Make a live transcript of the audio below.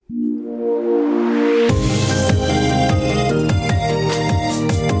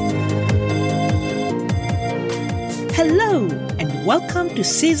welcome to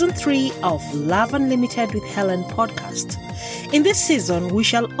Season 3 of Love Unlimited with Helen podcast. In this season, we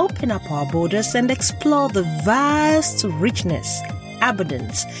shall open up our borders and explore the vast richness,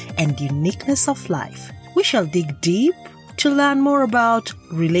 abundance, and uniqueness of life. We shall dig deep to learn more about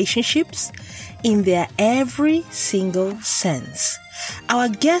relationships in their every single sense. Our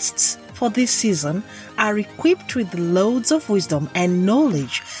guests for this season are equipped with loads of wisdom and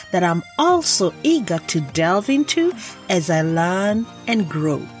knowledge that I'm also eager to delve into as I learn and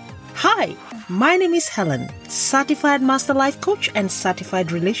grow. Hi, my name is Helen, Certified Master Life Coach and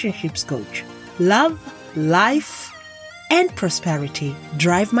Certified Relationships Coach. Love, life, and prosperity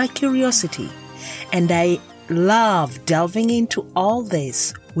drive my curiosity, and I love delving into all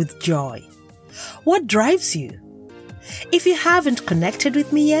this with joy. What drives you? If you haven't connected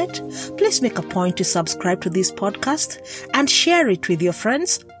with me yet, please make a point to subscribe to this podcast and share it with your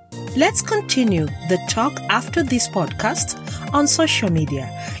friends. Let's continue the talk after this podcast on social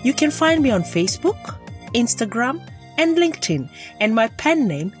media. You can find me on Facebook, Instagram, and LinkedIn, and my pen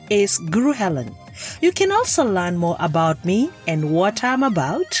name is Guru Helen. You can also learn more about me and what I'm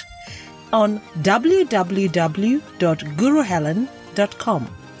about on www.guruhelen.com.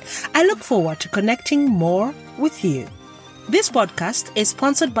 I look forward to connecting more with you. This podcast is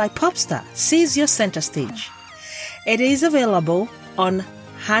sponsored by Popstar, Seize Your Center Stage. It is available on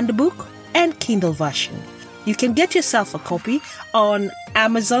Handbook and Kindle version. You can get yourself a copy on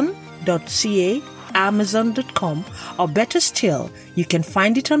Amazon.ca, Amazon.com, or better still, you can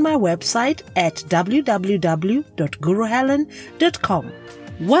find it on my website at www.guruhelen.com.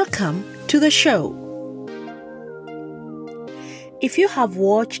 Welcome to the show. If you have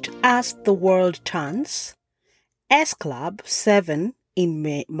watched As the World Turns, S Club 7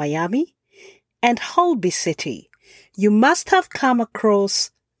 in Miami, and Holby City, you must have come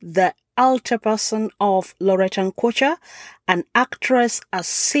across the altar person of Loretta Nkwocha, an actress, a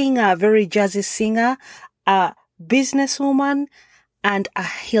singer, a very jazzy singer, a businesswoman, and a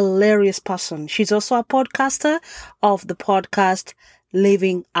hilarious person. She's also a podcaster of the podcast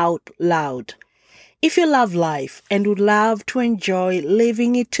Living Out Loud. If you love life and would love to enjoy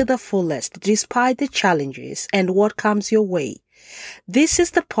living it to the fullest despite the challenges and what comes your way, this is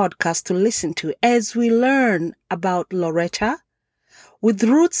the podcast to listen to as we learn about Loretta, with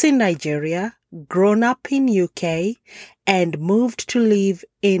roots in Nigeria, grown up in UK, and moved to live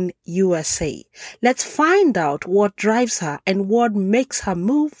in USA. Let's find out what drives her and what makes her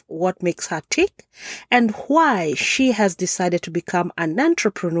move, what makes her tick, and why she has decided to become an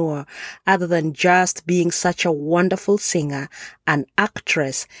entrepreneur other than just being such a wonderful singer, an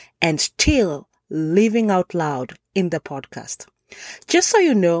actress, and still living out loud in the podcast. Just so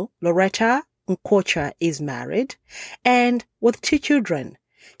you know, Loretta Nkwocha is married and with 2 children.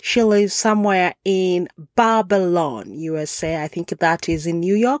 She lives somewhere in Babylon, USA. I think that is in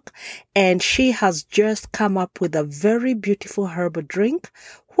New York. And she has just come up with a very beautiful herbal drink,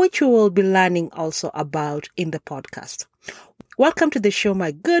 which we will be learning also about in the podcast. Welcome to the show,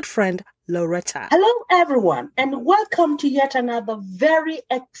 my good friend, Loretta. Hello, everyone, and welcome to yet another very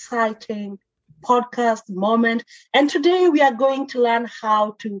exciting podcast moment. And today we are going to learn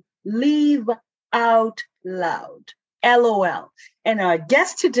how to live out loud. LOL. And our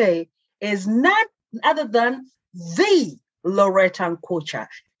guest today is none other than the Loretta Nkwocha.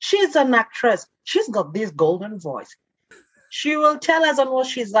 She's an actress. She's got this golden voice. She will tell us on what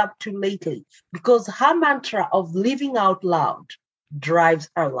she's up to lately because her mantra of living out loud drives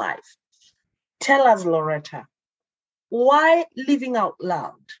her life. Tell us, Loretta, why living out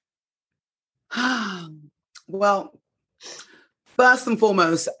loud? Well, first and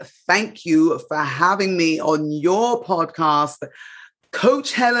foremost, thank you for having me on your podcast.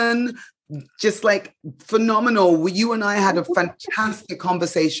 Coach Helen, just like phenomenal. You and I had a fantastic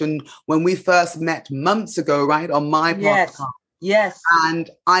conversation when we first met months ago, right? On my podcast. Yes. And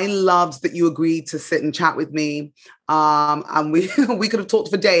I loved that you agreed to sit and chat with me. And we could have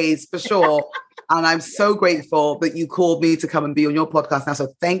talked for days for sure. And I'm so grateful that you called me to come and be on your podcast now. So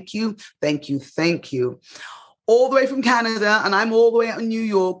thank you, thank you, thank you. All the way from Canada, and I'm all the way out in New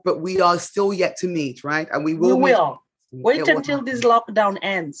York, but we are still yet to meet, right? And we will. Wait until this lockdown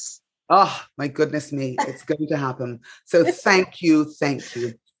ends. Oh, my goodness me. It's going to happen. So thank you. Thank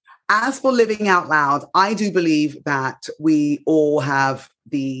you. As for living out loud, I do believe that we all have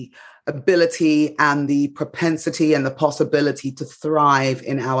the ability and the propensity and the possibility to thrive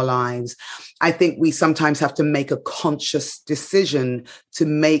in our lives. I think we sometimes have to make a conscious decision to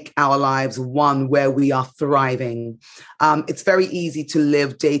make our lives one where we are thriving. It's very easy to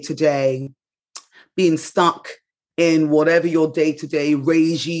live day to day being stuck in whatever your day-to-day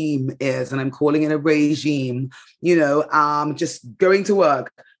regime is, and I'm calling it a regime, just going to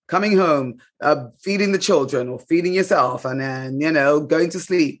work, coming home, feeding the children or feeding yourself, and then, going to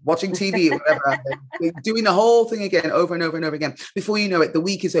sleep, watching TV or whatever, doing the whole thing again over and over and over again. Before you know it, the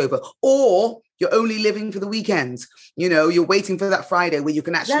week is over. Or you're only living for the weekends. You're waiting for that Friday where you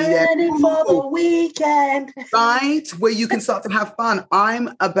can actually... Ready for the weekend. Right? Where you can start to have fun.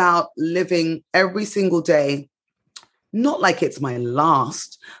 I'm about living every single day, not like it's my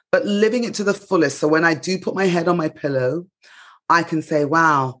last, but living it to the fullest. So when I do put my head on my pillow, I can say,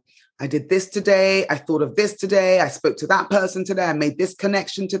 wow, I did this today. I thought of this today. I spoke to that person today. I made this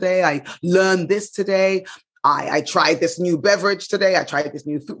connection today. I learned this today. I tried this new beverage today. I tried this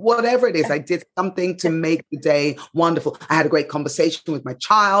new food, whatever it is. I did something to make the day wonderful. I had a great conversation with my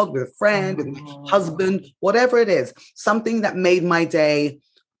child, with a friend, with my husband, whatever it is, something that made my day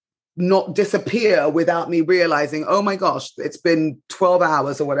not disappear without me realizing, oh my gosh, it's been 12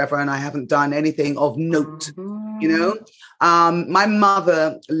 hours or whatever, and I haven't done anything of note, My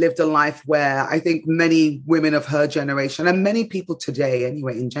mother lived a life where I think many women of her generation, and many people today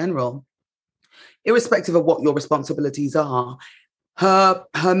anyway, in general, irrespective of what your responsibilities are,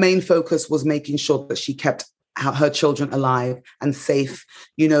 her main focus was making sure that she kept her children alive and safe.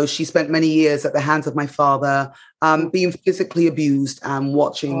 She spent many years at the hands of my father, being physically abused and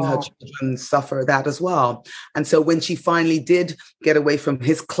watching her children suffer that as well. And so when she finally did get away from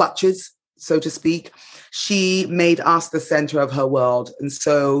his clutches, so to speak, she made us the center of her world. And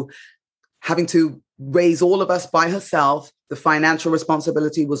so having to raise all of us by herself, the financial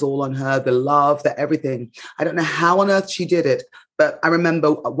responsibility was all on her, the love, the everything. I don't know how on earth she did it, but I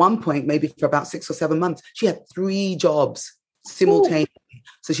remember at one point, maybe for about 6 or 7 months, she had 3 jobs simultaneously. Ooh.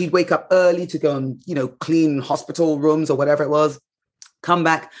 So she'd wake up early to go and, clean hospital rooms or whatever it was, come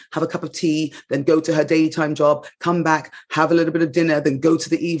back, have a cup of tea, then go to her daytime job, come back, have a little bit of dinner, then go to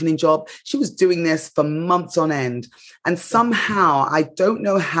the evening job. She was doing this for months on end. And somehow, I don't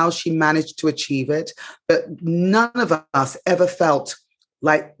know how she managed to achieve it, but none of us ever felt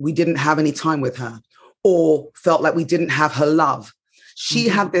like we didn't have any time with her or felt like we didn't have her love. She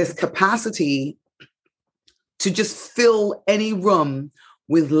had this capacity to just fill any room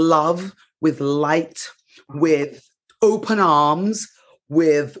with love, with light, with open arms,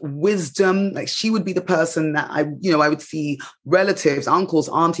 with wisdom. Like she would be the person that I would see relatives, uncles,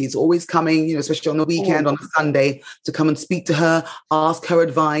 aunties always coming, especially on the weekend, on a Sunday, to come and speak to her, ask her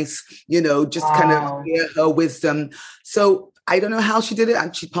advice, just kind of hear her wisdom. So I don't know how she did it.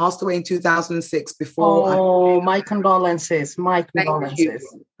 And she passed away in 2006 before. My condolences. My condolences.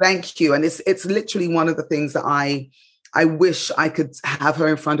 Thank you. And it's literally one of the things that I wish I could have her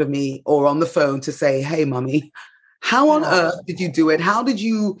in front of me or on the phone to say, hey, Mummy, how on earth did you do it? How did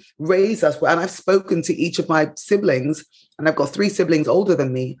you raise us? And I've spoken to each of my siblings, and I've got 3 siblings older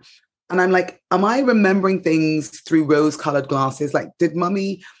than me. And I'm like, am I remembering things through rose-colored glasses? Like, did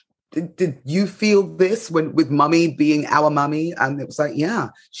you feel this with Mummy being our Mummy? And it was like, yeah,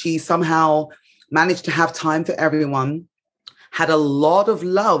 she somehow managed to have time for everyone, had a lot of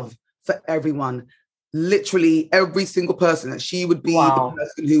love for everyone. Literally every single person, that she would be the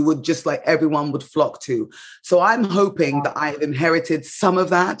person who would just like everyone would flock to. So I'm hoping that I've inherited some of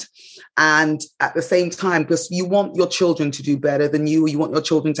that. And at the same time, because you want your children to do better than you want your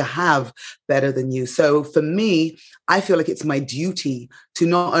children to have better than you. So for me, I feel like it's my duty to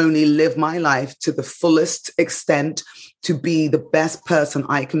not only live my life to the fullest extent, to be the best person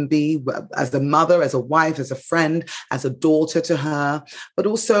I can be as a mother, as a wife, as a friend, as a daughter to her, but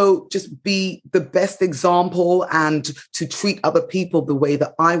also just be the best example and to treat other people the way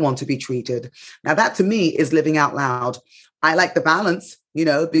that I want to be treated. Now, that to me is living out loud. I like the balance,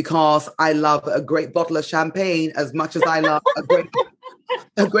 because I love a great bottle of champagne as much as I love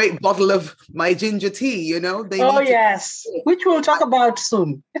a great bottle of my ginger tea, Yes, which we'll talk about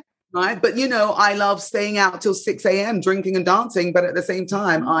soon. Right. But, I love staying out till 6 a.m., drinking and dancing. But at the same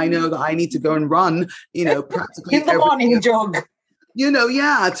time, I know that I need to go and run, practically in the morning jog.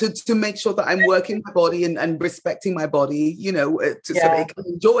 To make sure that I'm working my body and respecting my body, so that I can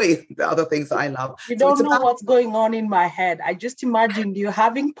enjoy the other things that I love. You don't know what's going on in my head. I just imagined you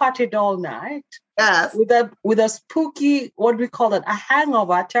having partied all night. Yes. With a spooky, what do we call it? A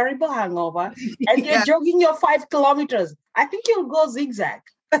hangover, a terrible hangover. And you're jogging your 5 kilometers. I think you'll go zigzag.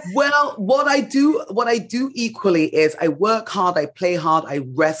 Well, what I do equally is I work hard, I play hard, I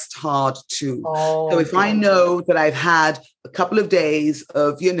rest hard too. So if I know that I've had a couple of days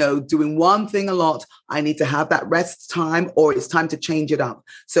of, doing one thing a lot, I need to have that rest time, or it's time to change it up.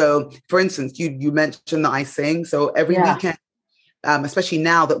 So for instance, you mentioned that I sing. So every weekend, especially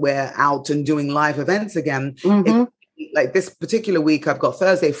now that we're out and doing live events again, if like this particular week, I've got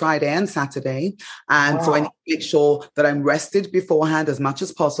Thursday, Friday, and Saturday. And so I need to make sure that I'm rested beforehand as much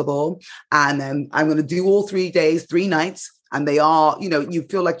as possible. And then I'm going to do all 3 days, 3 nights. And they are, you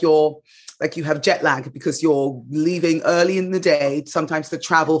feel like you have jet lag because you're leaving early in the day, sometimes to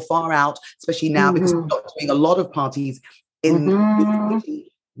travel far out, especially now because we're not doing a lot of parties in the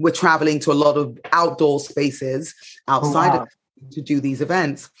city. We're traveling to a lot of outdoor spaces outside to do these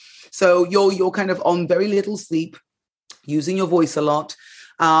events. So you're kind of on very little sleep, using your voice a lot.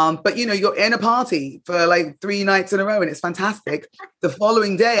 But you're in a party for like 3 nights in a row and it's fantastic. The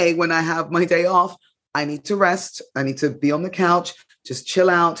following day, when I have my day off, I need to rest. I need to be on the couch, just chill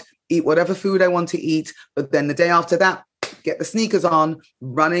out, eat whatever food I want to eat. But then the day after that, get the sneakers on,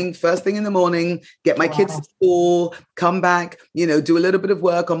 running first thing in the morning, get my kids to school, come back, do a little bit of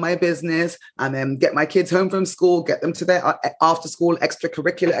work on my business, and then get my kids home from school, get them to their after school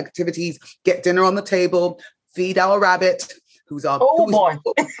extracurricular activities, get dinner on the table, feed our rabbit, who's my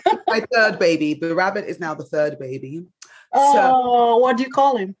 3rd baby. The rabbit is now the 3rd baby. So, what do you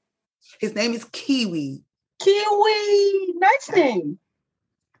call him? His name is Kiwi. Kiwi. Nice name.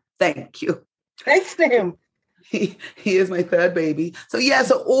 Thank you. Nice name. He is my 3rd baby. So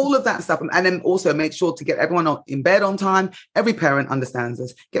so all of that stuff. And then also make sure to get everyone in bed on time. Every parent understands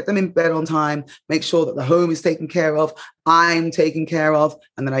this. Get them in bed on time. Make sure that the home is taken care of. I'm taken care of.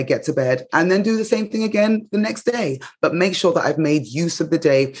 And then I get to bed. And then do the same thing again the next day. But make sure that I've made use of the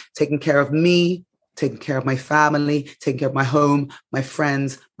day, taking care of me, taking care of my family, taking care of my home, my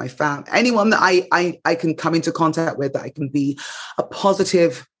friends, my family, anyone that I can come into contact with, that I can be a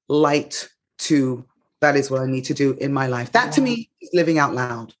positive light to. That is what I need to do in my life. That to me is living out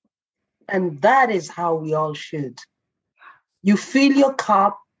loud. And that is how we all should. You fill your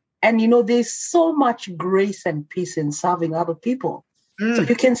cup and, there's so much grace and peace in serving other people. So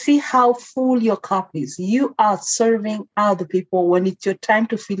you can see how full your cup is. You are serving other people. When it's your time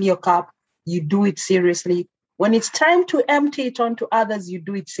to fill your cup, you do it seriously. When it's time to empty it onto others, you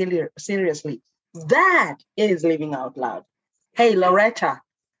do it seriously. That is living out loud. Hey, Loretta.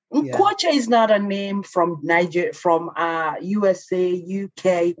 Nkwocha is not a name from Nigeria, from USA,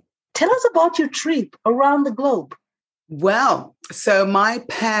 UK. Tell us about your trip around the globe. Well, so my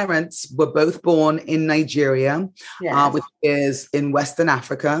parents were both born in Nigeria, which is in Western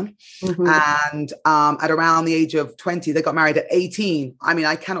Africa. And at around the age of 20, they got married at 18. I mean,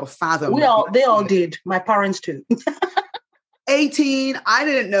 I cannot fathom. They all did. My parents too. 18, I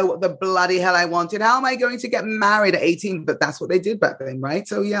didn't know what the bloody hell I wanted. How am I going to get married at 18? But that's what they did back then, right?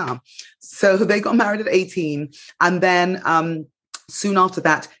 So so they got married at 18. And then soon after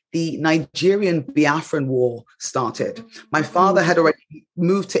that, the Nigerian Biafran War started. My father had already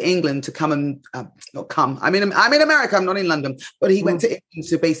moved to England to come and not come. I'm in America. I'm not in London, but he went to England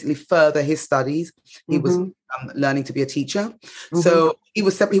to basically further his studies. He was learning to be a teacher. So he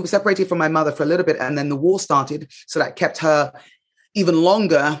was separated from my mother for a little bit, and then the war started. So that kept her even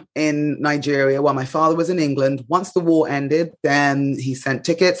longer in Nigeria while my father was in England. Once the war ended, then he sent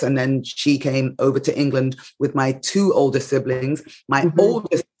tickets, and then she came over to England with my 2 older siblings. My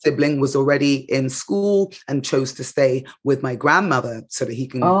oldest sibling was already in school and chose to stay with my grandmother so that he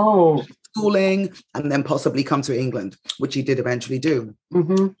can schooling and then possibly come to England, which he did eventually do.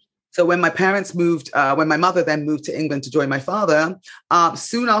 So when my parents moved, when my mother then moved to England to join my father,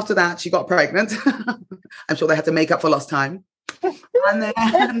 soon after that, she got pregnant. I'm sure they had to make up for lost time. And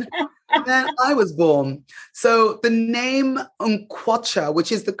then I was born. So the name Nkwocha,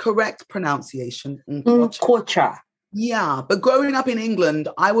 which is the correct pronunciation. Nkwocha. Yeah. But growing up in England,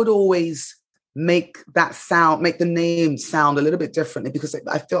 I would always make the name sound a little bit differently because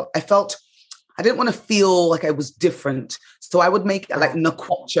I felt I didn't want to feel like I was different. So I would make it like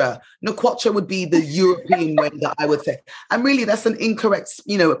Nkwocha. Nkwocha would be the European way that I would say. And really, that's an incorrect,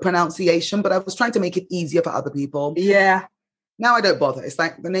 pronunciation, but I was trying to make it easier for other people. Yeah. Now I don't bother. It's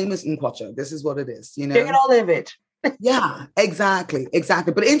like the name is Nkwocha. This is what it is, Take it or leave it. Yeah, exactly.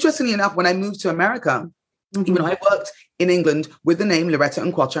 But interestingly enough, when I moved to America, even I worked in England with the name Loretta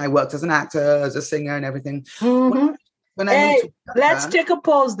Nkwocha. I worked as an actor, as a singer and everything. When I moved to America, let's take a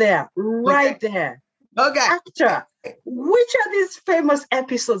pause there. There. Okay. Actor. Which are these famous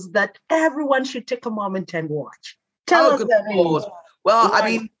episodes that everyone should take a moment and watch? Tell us that. Well, I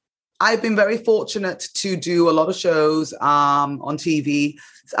mean, I've been very fortunate to do a lot of shows on TV,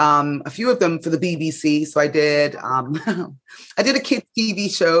 a few of them for the BBC. So I did a kids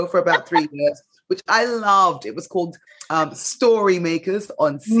TV show for about 3 years, which I loved. It was called Story Makers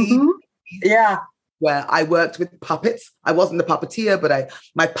on CBBC. Yeah. Where I worked with puppets. I wasn't the puppeteer, but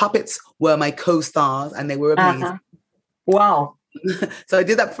my puppets were my co-stars and they were amazing. Wow. So I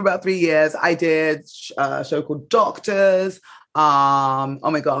did that for about 3 years. I did a show called Doctors. Oh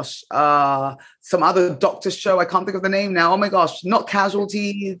my gosh, some other doctor show. I can't think of the name now. Oh my gosh, not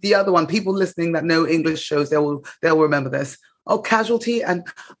Casualty. The other one. People listening that know English shows, they'll remember this. Oh, Casualty, and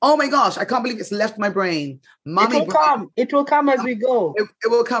oh my gosh, I can't believe it's left my brain. It will come. It will come as we go. It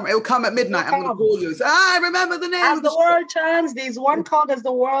will come. It will come at midnight. I'm going to call you. I remember the name. As the World Turns. There's one called As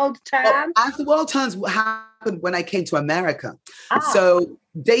the World Turns. As the World Turns happened when I came to America. So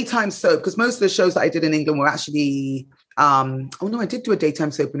daytime soap, because most of the shows that I did in England were actually. Oh no, I did do a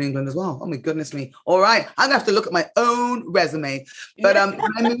daytime soap in England as well. Oh my goodness me! All right, I'm gonna have to look at my own resume. But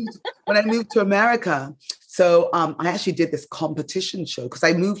when I moved to America, so I actually did this competition show because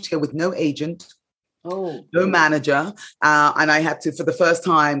I moved here with no agent, no manager, and I had to, for the first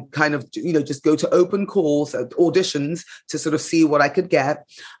time, kind of just go to open calls, auditions to sort of see what I could get,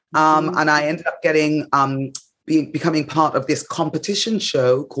 and I ended up getting. Becoming part of this competition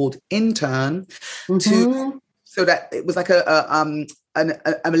show called Intern, so that it was like an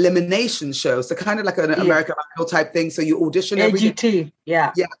elimination show. So kind of like an American Idol type thing. So you audition every day.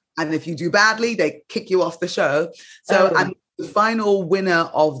 Yeah. And if you do badly, they kick you off the show. So and the final winner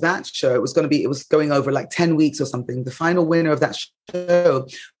of that show, it was going over like 10 weeks or something. The final winner of that show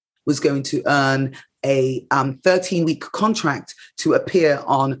was going to earn a 13-week contract to appear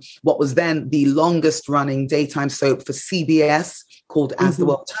on what was then the longest running daytime soap for CBS called As the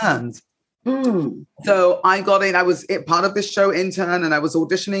World Turns. So I got in, I was part of this show Intern, and I was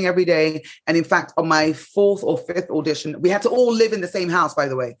auditioning every day. And in fact, on my 4th or 5th audition, we had to all live in the same house, by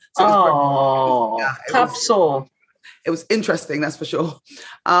the way. So it was interesting, that's for sure.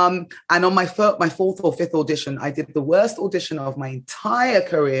 And on my 4th or 5th audition, I did the worst audition of my entire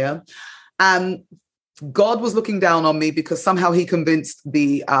career. And God was looking down on me because somehow he convinced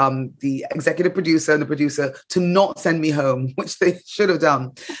the executive producer and the producer to not send me home, which they should have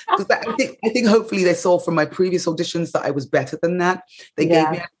done. Because I think hopefully they saw from my previous auditions that I was better than that. They gave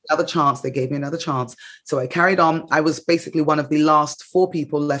me another chance. So I carried on. I was basically one of the last 4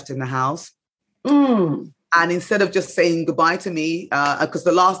 people left in the house. And instead of just saying goodbye to me, because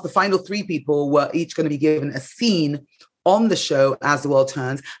the final 3 people were each going to be given a scene on the show As the World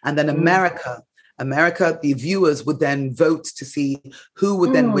Turns, and then America, the viewers would then vote to see who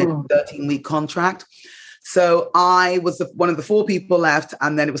would then win the 13-week contract. So I was one of the 4 people left,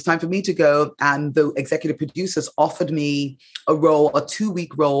 and then it was time for me to go. And the executive producers offered me a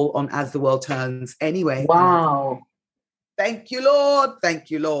 2-week role on As the World Turns anyway. Wow. Thank you, Lord.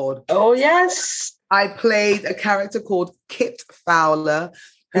 Thank you, Lord. Oh, yes. I played a character called Kit Fowler,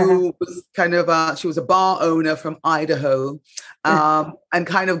 who was kind of, she was a bar owner from Idaho, and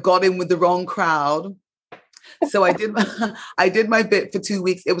kind of got in with the wrong crowd. So I did my bit for 2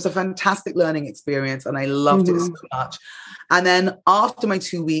 weeks. It was a fantastic learning experience, and I loved it so much. And then after my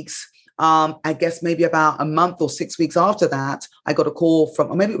 2 weeks, I guess maybe about a month or 6 weeks after that, I got a call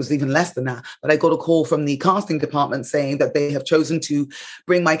from, or maybe it was even less than that, but I got a call from the casting department saying that they have chosen to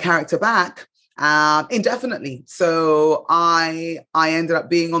bring my character back indefinitely. So I ended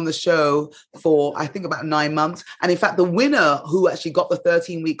up being on the show for, I think, about 9 months. And in fact, the winner who actually got the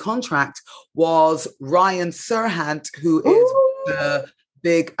 13-week contract was Ryan Serhant, who is the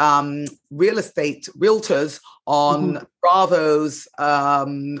big real estate realtors on Bravo's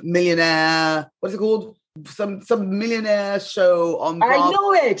millionaire, what is it called? Some millionaire show on Bravo. I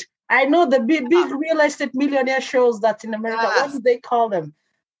know it. I know the big real estate millionaire shows that's in America. Yes. What do they call them?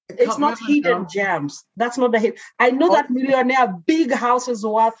 It's not Hidden Gems. That's not the hit. I know that millionaire, big houses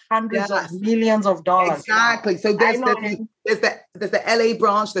worth hundreds of millions of dollars. Exactly. So there's the LA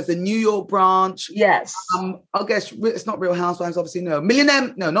branch, there's the New York branch. Yes. I guess it's not Real Housewives, obviously. No,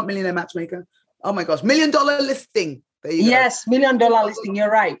 not Millionaire Matchmaker. Oh my gosh, $1 Million Listing. There you go. $1 Million Listing.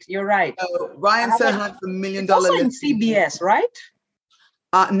 You're right. Ryan Serhant, the $1 Million also Listing. In CBS, right?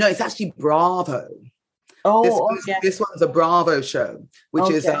 No, it's actually Bravo. This one's a Bravo show,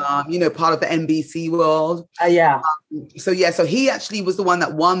 which is part of the NBC world. So he actually was the one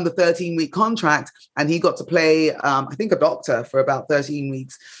that won the 13-week contract, and he got to play, I think, a doctor for about 13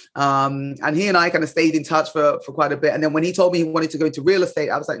 weeks. And he and I kind of stayed in touch for quite a bit. And then when he told me he wanted to go into real estate,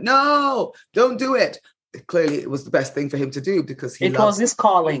 I was like, no, don't do it. Clearly, it was the best thing for him to do because it was his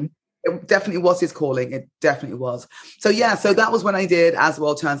calling. It definitely was his calling. It definitely was. So that was when I did As the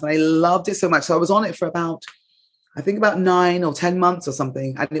World Turns, and I loved it so much. So I was on it for about 9 or 10 months or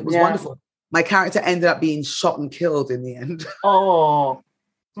something, and it was wonderful. My character ended up being shot and killed in the end.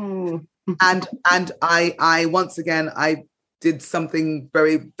 And I once again, I did something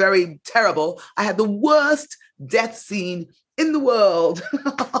very, very terrible. I had the worst death scene in the world.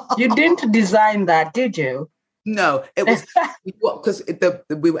 You didn't design that, did you? No, it was because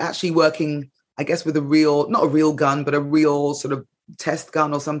we were actually working, I guess, with not a real gun, but a real sort of test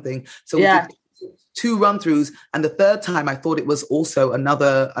gun or something. So we did 2 run-throughs, and the third time I thought it was also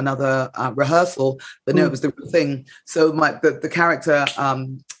another rehearsal, but no, it was the real thing. So the character,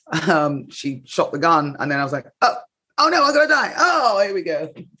 she shot the gun, and then I was like, oh no, I'm gonna die. Oh, here we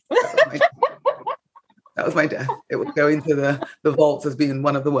go. That was my death. It would go into the vaults as being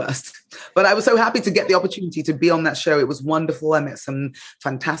one of the worst. But I was so happy to get the opportunity to be on that show. It was wonderful. I met some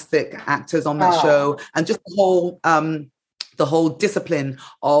fantastic actors on that show, and just the whole discipline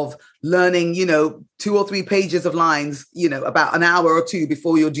of learning, 2 or 3 pages of lines, about an hour or 2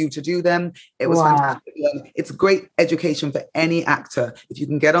 before you're due to do them. It was fantastic. It's great education for any actor. If you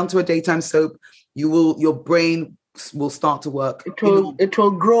can get onto a daytime soap, your brain will start to work. It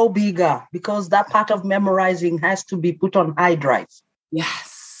will grow bigger, because that part of memorizing has to be put on high drive.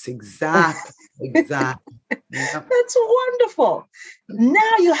 Yes, exactly. Exactly. Yep. That's wonderful.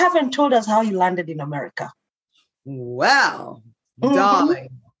 Now you haven't told us how you landed in America. Well, darling,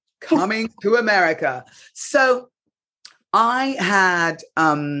 coming to America. So I had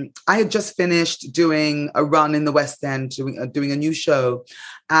just finished doing a run in the West End, doing a new show,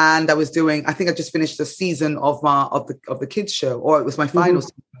 and I think I just finished the season of the kids show, or it was my final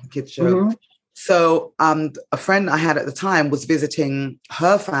season of the kids show. Mm-hmm. So a friend I had at the time was visiting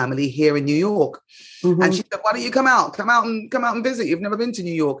her family here in New York, and she said, "Why don't you come out and visit? You've never been to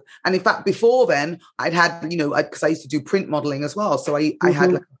New York." And in fact, before then, I'd had because I used to do print modeling as well, so I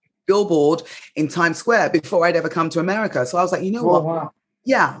had like billboard in Times Square before I'd ever come to America. So I was like, you know what? Wow.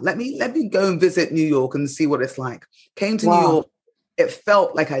 Yeah, let me go and visit New York and see what it's like. Came to New York. It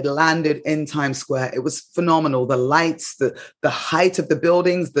felt like I'd landed in Times Square. It was phenomenal. The lights, the height of the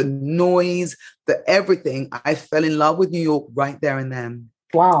buildings, the noise, the everything. I fell in love with New York right there and then.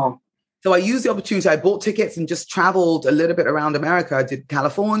 Wow. So I used the opportunity. I bought tickets and just traveled a little bit around America. I did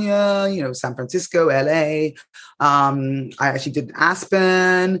California, San Francisco, LA. I actually did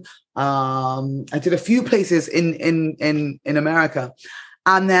Aspen. I did a few places in America.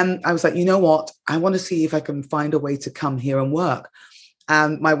 And then I was like, you know what? I want to see if I can find a way to come here and work.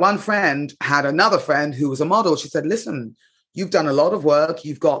 And my one friend had another friend who was a model. She said, listen, you've done a lot of work.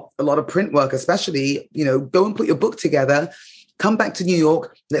 You've got a lot of print work, especially, go and put your book together. Come back to New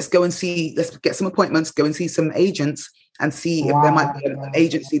York. Let's get some appointments, go and see some agents and see if there might be an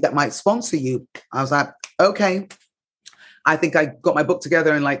agency that might sponsor you. I was like, okay. I think I got my book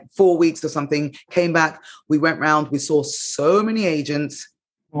together in like 4 weeks or something, came back. We went round. We saw so many agents.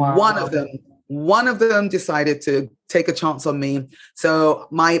 Wow. One of them decided to take a chance on me. So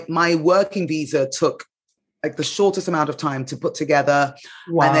my working visa took like the shortest amount of time to put together.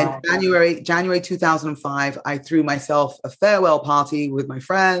 Wow. And then January 2005, I threw myself a farewell party with my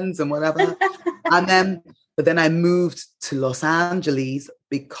friends and whatever. But then I moved to Los Angeles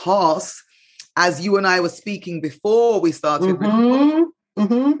because, as you and I were speaking before we started,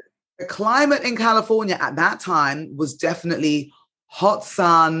 the climate in California at that time was definitely hot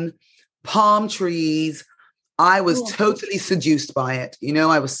sun, palm trees. I was totally seduced by it.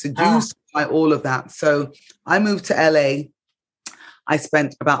 I was seduced by all of that. So I moved to LA. I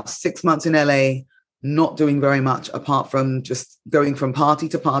spent about 6 months in LA, not doing very much apart from just going from party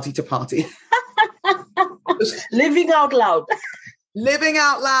to party to party. Living out loud. Living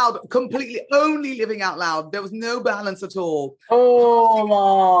out loud, completely only living out loud. There was no balance at all. Oh,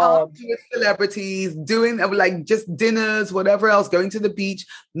 Lord. With celebrities, doing like just dinners, whatever else, going to the beach,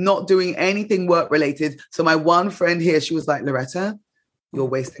 not doing anything work related. So my one friend here, she was like, Loretta, you're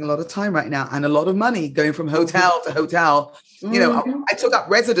wasting a lot of time right now and a lot of money going from hotel to hotel. I took up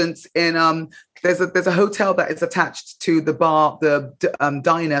residence in, there's a hotel that is attached to the bar, the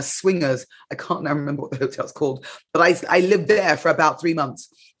diner, Swingers. I can't now remember what the hotel's called, but I lived there for about 3 months.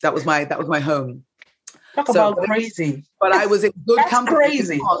 That was my home. Talk about crazy. But I was in good company.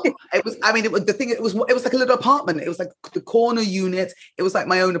 Crazy. It was like a little apartment. It was like the corner unit. It was like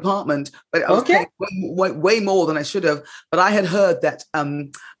my own apartment, but I was paying way more than I should have. But I had heard that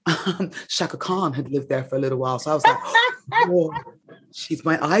Shaka Khan had lived there for a little while. So I was like, oh, she's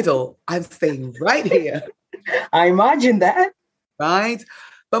my idol. I'm staying right here. I imagine that. Right.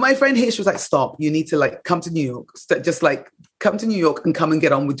 But my friend here, she was like, stop, you need to like come to New York. Just like come to New York and come and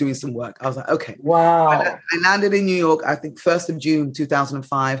get on with doing some work. I was like, okay. Wow. I landed in New York, I think 1st of June,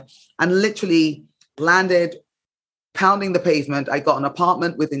 2005, and literally landed pounding the pavement. I got an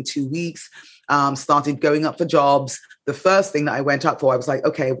apartment within 2 weeks, started going up for jobs. The first thing that I went up for, I was like,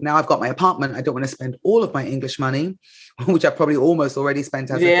 okay, now I've got my apartment. I don't want to spend all of my English money, which I probably almost already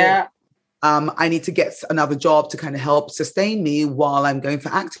spent as a kid. I need to get another job to kind of help sustain me while I'm going for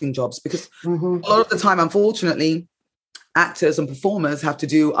acting jobs. Because a lot of the time, unfortunately, actors and performers have to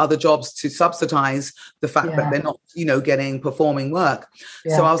do other jobs to subsidize the fact that they're not, getting performing work.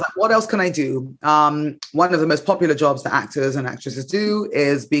 Yeah. So I was like, what else can I do? One of the most popular jobs that actors and actresses do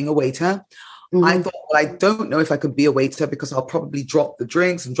is being a waiter. I thought, well, I don't know if I could be a waiter because I'll probably drop the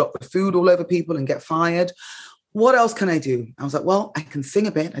drinks and drop the food all over people and get fired. What else can I do? I was like, well, I can sing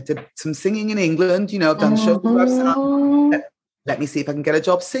a bit. I did some singing in England. I've done shows where I've sung. Let me see if I can get a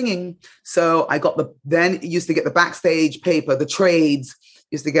job singing. So I got then used to get the backstage paper, the trades,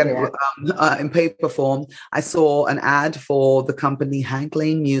 used to get it in paper form. I saw an ad for the company Hank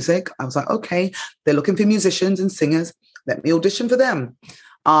Lane Music. I was like, okay, they're looking for musicians and singers. Let me audition for them.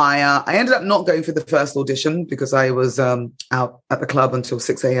 I ended up not going for the first audition because I was out at the club until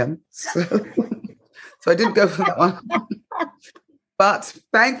 6 a.m. So I didn't go for that one. But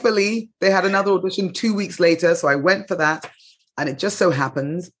thankfully, they had another audition 2 weeks later. So I went for that. And it just so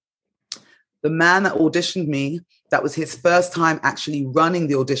happens, the man that auditioned me, that was his first time actually running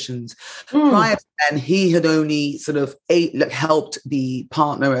the auditions. Prior to then, he had only sort of helped the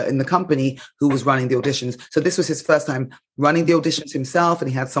partner in the company who was running the auditions. So this was his first time running the auditions himself,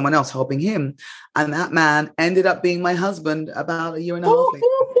 and he had someone else helping him. And that man ended up being my husband about a year and a half later.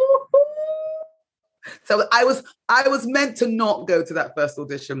 So I was meant to not go to that first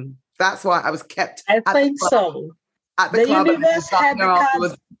audition. That's why I was kept. I think so. At the club, universe had the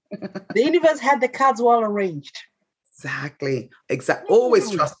cards. The universe had the cards well arranged. Exactly.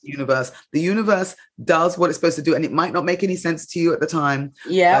 Always trust the universe. The universe does what it's supposed to do, and it might not make any sense to you at the time.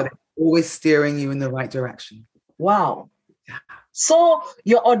 Yeah. But it's always steering you in the right direction. Wow. Yeah. So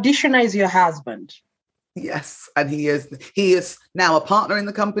your auditioner is your husband. Yes, and he is now a partner in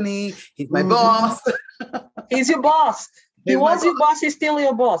the company. He's my boss. He's your boss. He was your boss. He's still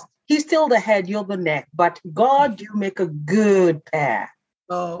your boss. He's still the head. You're the neck. But God, you make a good pair.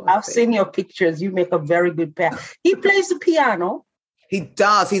 Oh, I've seen your pictures. You make a very good pair. He plays the piano. He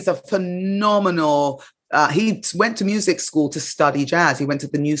does. He's a phenomenal. He went to music school to study jazz. He went to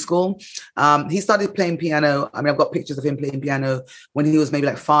the New School. He started playing piano. I mean, I've got pictures of him playing piano when he was maybe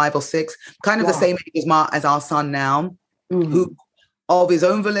like 5 or 6, kind of the same age as our son now, who of his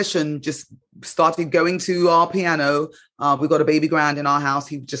own volition just started going to our piano. We got a baby grand in our house.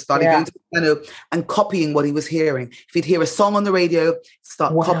 He just started going to the piano and copying what he was hearing. If he'd hear a song on the radio,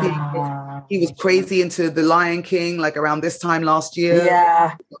 start copying it. He was crazy into The Lion King, like around this time last year.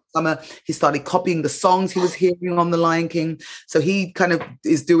 Yeah. Summer, he started copying the songs he was hearing on The Lion King. So he kind of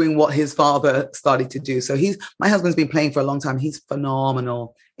is doing what his father started to do. So my husband's been playing for a long time. He's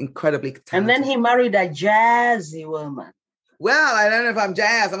phenomenal, incredibly talented. And then he married a jazzy woman. Well, I don't know if I'm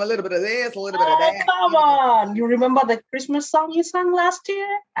jazz. I'm a little bit of this, a little bit of that. Come on. You remember the Christmas song you sang last year?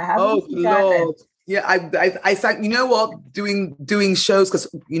 I haven't forgotten. Lord. Yeah, I sang, you know what, doing shows because,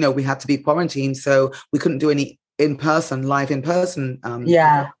 we had to be quarantined. So we couldn't do any live in person.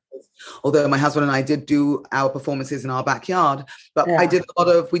 Although my husband and I did do our performances in our backyard. But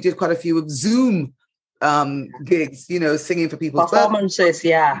we did quite a few of Zoom gigs, singing for people's performances,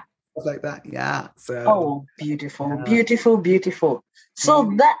 stuff like that, yeah. So beautiful. So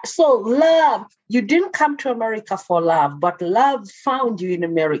love, you didn't come to America for love, but love found you in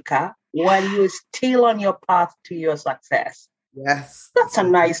America when you're still on your path to your success. Yes, that's a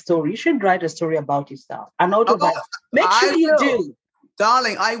nice story. You should write a story about yourself. An autobiography. Make sure you do.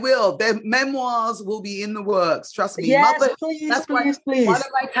 Darling, I will. Their memoirs will be in the works. Trust me. Yes, Mother, please. One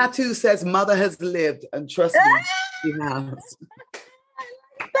of my tattoos says "Mother has lived," and trust me, she has.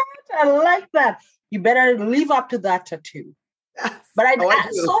 I like that. You better live up to that tattoo. Yes. But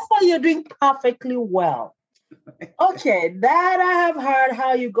so far you're doing perfectly well. Okay, that I have heard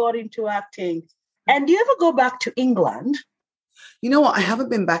how you got into acting. And do you ever go back to England? You know what? I haven't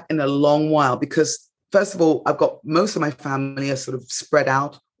been back in a long while because, first of all, I've got most of my family are sort of spread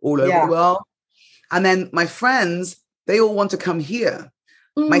out all over the world. And then my friends, they all want to come here.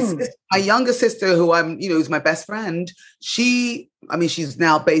 My younger sister, who who's my best friend, she's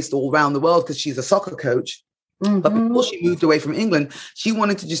now based all around the world because she's a soccer coach. But before she moved away from England, she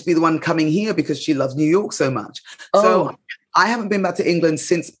wanted to just be the one coming here because she loves New York so much. So I haven't been back to England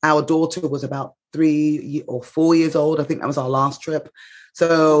since our daughter was about 3 or 4 years old. I think that was our last trip.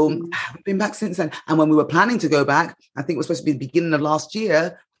 So I haven't been back since then. And when we were planning to go back, I think it was supposed to be the beginning of last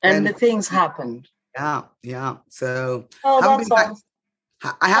year. And the things happened. Yeah. So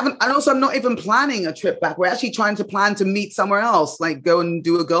I haven't, and also I'm not even planning a trip back. We're actually trying to plan to meet somewhere else, like go and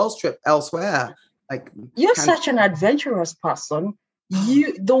do a girls' trip elsewhere. Like you're such an adventurous person.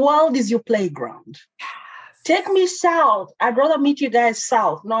 The world is your playground. Yes. Take me south. I'd rather meet you guys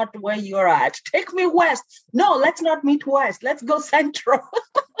south, not where you're at. Take me west. No, let's not meet west. Let's go central.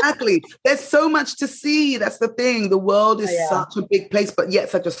 Exactly. There's so much to see. That's the thing. The world is such a big place, but yet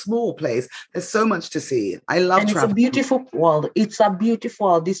such a small place. There's so much to see. I love traveling. It's a beautiful world. It's a beautiful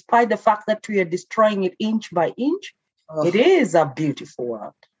world. Despite the fact that we are destroying it inch by inch, it is a beautiful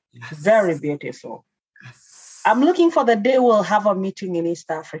world. Yes. Very beautiful. Yes. I'm looking for the day we'll have a meeting in East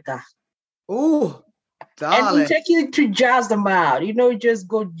Africa. Oh, darling. And we'll take you to jazz them out. Just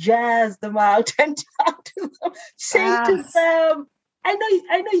go jazz them out and talk to them, sing to them.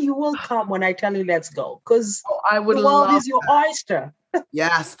 I know you will come when I tell you let's go, because I would the world love is your oyster.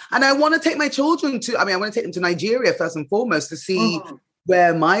 Yes. And I want to take my children I want to take them to Nigeria first and foremost to see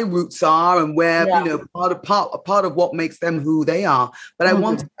where my roots are and where, part of what makes them who they are. But I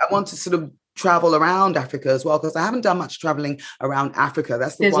want to sort of travel around Africa as well, because I haven't done much traveling around Africa.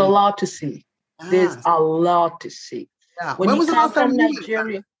 There's a lot to see. Yes. There's a lot to see. Yeah. When was the last time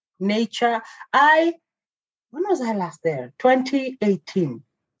Nigeria, nature, when was I last there? 2018.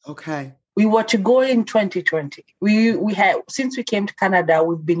 Okay. We were to go in 2020. We had, since we came to Canada,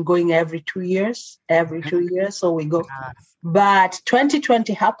 we've been going every 2 years. So we go. Yes. But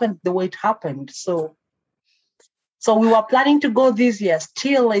 2020 happened the way it happened. So we were planning to go this year.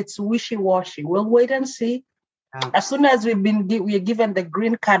 Still, it's wishy-washy. We'll wait and see. Yeah. As soon as we are given the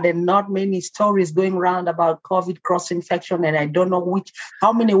green card, and not many stories going around about COVID cross-infection, and I don't know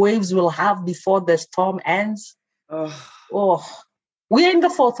how many waves we'll have before the storm ends. We're in the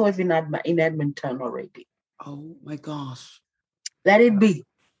fourth wave in Edmonton already. Oh my gosh! Let it be.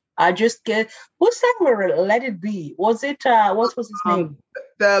 I just get who sang "Let It Be"? Was it what was his name?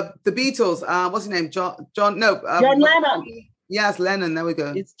 The Beatles. What's his name? John Lennon. Yes, Lennon. There we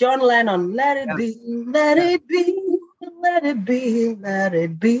go. It's John Lennon. Let it be, let it be, let it be, let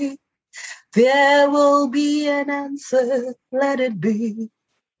it be. There will be an answer. Let it be.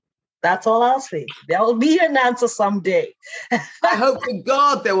 That's all I'll say. There will be an answer someday. I hope to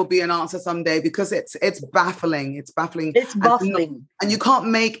God there will be an answer someday, because it's baffling. It's baffling. It's baffling. And you can't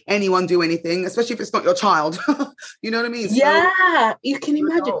make anyone do anything, especially if it's not your child. You know what I mean? Yeah, you can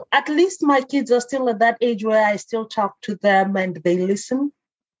imagine. At least my kids are still at that age where I still talk to them and they listen.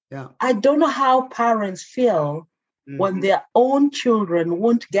 Yeah. I don't know how parents feel when their own children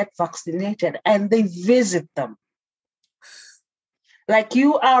won't get vaccinated and they visit them. Like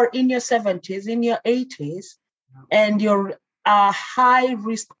you are in your 70s, in your 80s, and you're a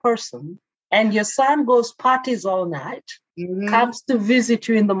high-risk person, and your son goes parties all night, comes to visit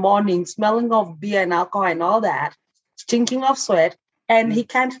you in the morning, smelling of beer and alcohol and all that, stinking of sweat, and he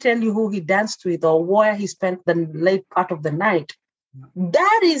can't tell you who he danced with or where he spent the late part of the night.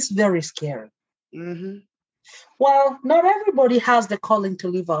 That is very scary. Mm-hmm. Well, not everybody has the calling to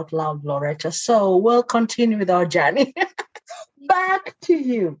live out loud, Loretta, so we'll continue with our journey. Back to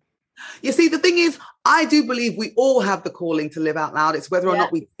you. You see, the thing is, I do believe we all have the calling to live out loud. It's whether or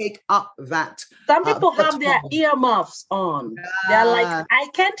not we take up that. Some people have their earmuffs on. They're like, I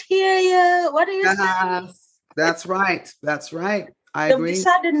can't hear you. What are you saying? That's right. That's right. I agree. They've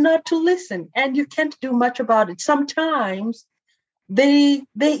decided not to listen, and you can't do much about it. Sometimes they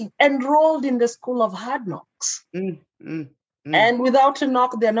enrolled in the school of hard knocks. And without a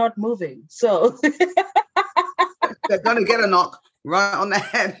knock, they're not moving. So they're going to get a knock right on the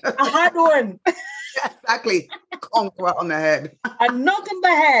head. A hard one. Exactly. Conk right on the head. A knock on the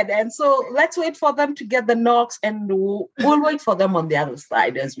head. And so let's wait for them to get the knocks, and we'll wait for them on the other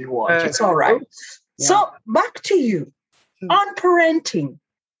side as we watch. It's all right. Yeah. So back to you. On parenting.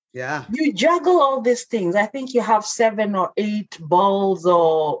 Yeah. You juggle all these things. I think you have 7 or 8 balls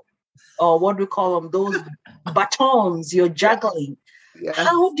or what do we call them? Those batons you're juggling. Yeah.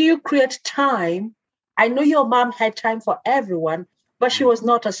 How do you create time? I know your mom had time for everyone, but she was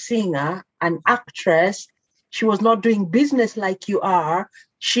not a singer, an actress. She was not doing business like you are.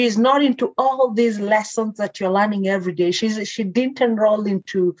 She's not into all these lessons that you're learning every day. She didn't enroll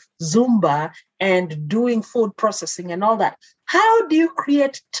into Zumba and doing food processing and all that. How do you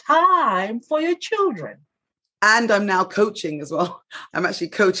create time for your children? And I'm now coaching as well. I'm actually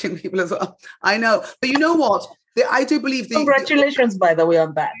coaching people as well. I know. But you know what? I do believe congratulations, by the way,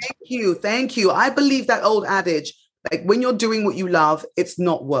 on that. Thank you. I believe that old adage, like when you're doing what you love, it's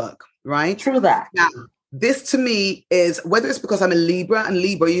not work, right? True that. Now, this to me is, whether it's because I'm a Libra, and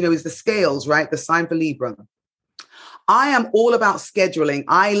Libra, is the scales, right? The sign for Libra. I am all about scheduling.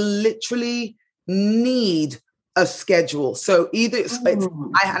 I literally need a schedule. So either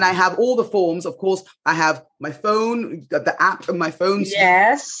I have all the forms, of course. I have my phone, the app on my phone.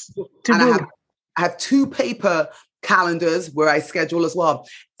 Yes. And I have 2 paper calendars where I schedule as well.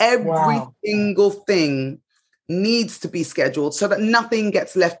 Every single thing needs to be scheduled so that nothing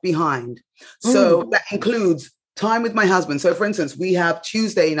gets left behind. So that includes time with my husband. So for instance, we have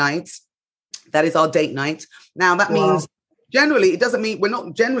Tuesday nights. That is our date night. Now that means generally, it doesn't mean we're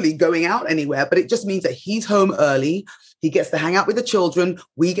not generally going out anywhere, but it just means that he's home early. He gets to hang out with the children.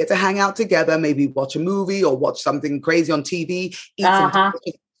 We get to hang out together, maybe watch a movie or watch something crazy on TV,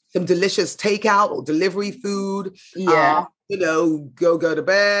 eat some delicious takeout or delivery food. Yeah. Go to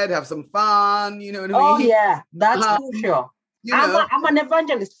bed, have some fun. You know what I mean? Oh, yeah. That's crucial. I'm an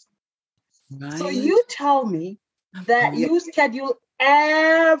evangelist. Right? So you tell me that you schedule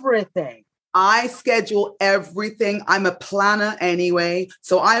everything. I schedule everything. I'm a planner anyway.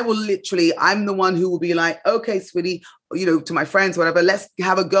 So I'm the one who will be like, okay, sweetie, to my friends, whatever, let's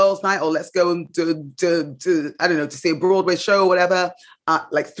have a girls' night, or let's go to I don't know, to see a Broadway show or whatever,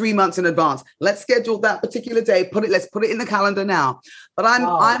 like 3 months in advance. Let's schedule that particular day. Let's put it in the calendar now. But I'm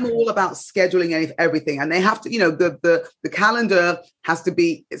all about scheduling everything. And they have to, the calendar has to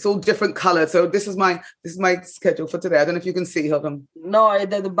be, it's all different colors. So this is my schedule for today. I don't know if you can see, hold on. No,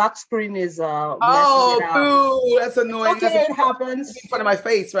 the back screen is boo, that's annoying. Okay, it happens. In front of my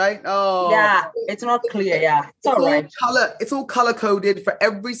face, right? Oh yeah, it's not clear. Yeah, it's all right. It's all color coded for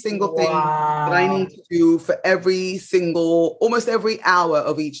every single thing that I need to do for almost every hour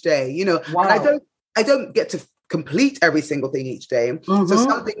of each day. And I don't get to complete every single thing each day. So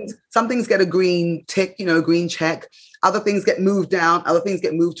some things get a green tick, a green check. Other things get moved down. Other things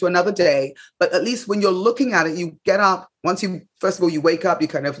get moved to another day. But at least when you're looking at it, you get up. First of all, you wake up, you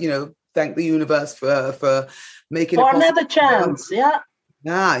kind of, thank the universe for making it possible. Another chance. Yeah.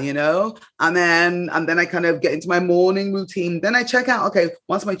 Yeah, and then I kind of get into my morning routine. Then I check out, okay,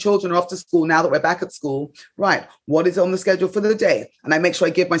 once my children are off to school, now that we're back at school, right, what is on the schedule for the day? And I make sure I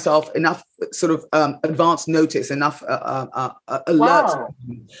give myself enough sort of advance notice, enough alerts. Wow.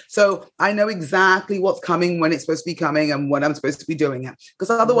 So I know exactly what's coming, when it's supposed to be coming, and when I'm supposed to be doing it. Because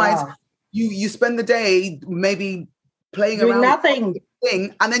otherwise, you spend the day maybe playing around nothing.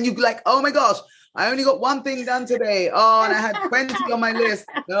 And then you're like, oh my gosh, I only got one thing done today. Oh, and I had 20 on my list.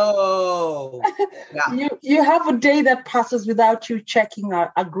 No. Yeah. You have a day that passes without you checking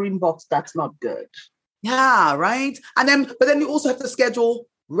a green box. That's not good. Yeah, right. But then you also have to schedule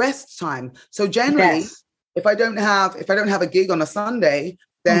rest time. So generally, if I don't have a gig on a Sunday,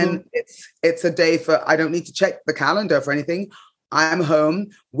 then it's a day I don't need to check the calendar for anything. I'm home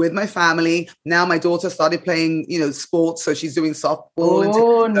with my family. Now my daughter started playing, sports. So she's doing softball.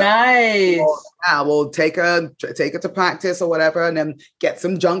 Oh, nice. Yeah, we'll take her to practice or whatever, and then get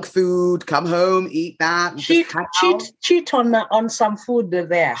some junk food, come home, eat that. Cheat on some food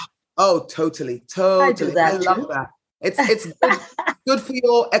there. Oh, totally. I do that. I love that. It's good for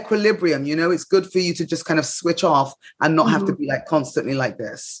your equilibrium. It's good for you to just kind of switch off and not have to be like constantly like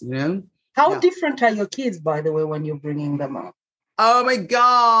this, How different are your kids, by the way, when you're bringing them up? Oh my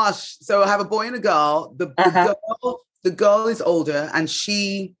gosh. So I have a boy and a girl. The girl is older, and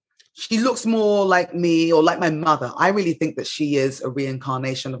she looks more like me or like my mother. I really think that she is a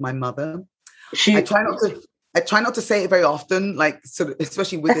reincarnation of my mother. I try not to say it very often, like sort of,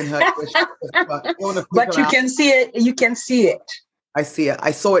 especially within her. But you can see it. You can see it. I see it.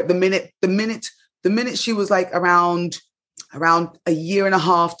 I saw it the minute she was like around a year and a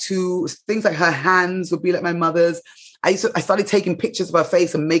half, 2, things like her hands would be like my mother's. I started taking pictures of her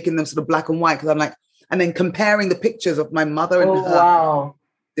face and making them sort of black and white, because I'm like, and then comparing the pictures of my mother and her. Wow.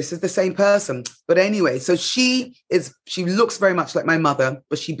 This is the same person. But anyway, so she looks very much like my mother,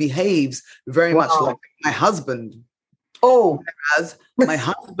 but she behaves very much like my husband. Oh. Whereas my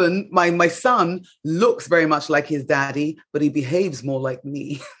husband, my son looks very much like his daddy, but he behaves more like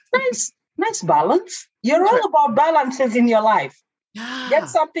me. Nice balance. You're all about balances in your life. Yeah. Get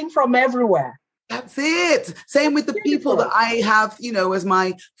something from everywhere. That's it. Same with the people that I have, as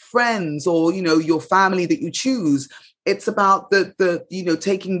my friends, or, your family that you choose. It's about the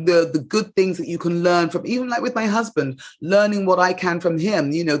taking the good things that you can learn from, even like with my husband, learning what I can from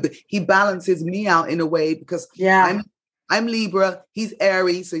him. He balances me out in a way, because I'm Libra, he's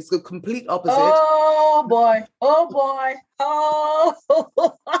Aries, so he's the complete opposite. Oh boy. Oh.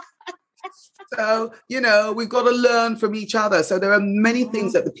 So, we've got to learn from each other. So there are many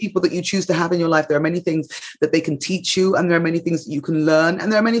things that the people that you choose to have in your life, there are many things that they can teach you, and there are many things that you can learn, and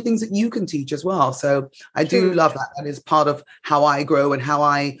there are many things that you can teach as well. So I do love that. That is part of how I grow and how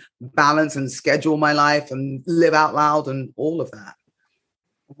I balance and schedule my life and live out loud and all of that.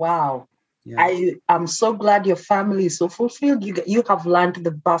 Wow. Yeah. I'm so glad your family is so fulfilled. You have learned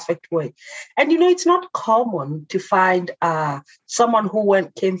the perfect way. And it's not common to find someone who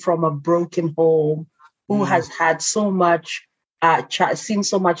came from a broken home, who has had so much, seen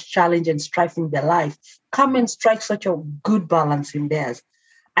so much challenge and strife in their life, come and strike such a good balance in theirs.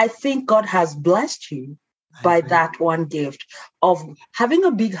 I think God has blessed you by that one gift of having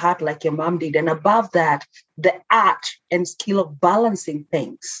a big heart like your mom did. And above that, the art and skill of balancing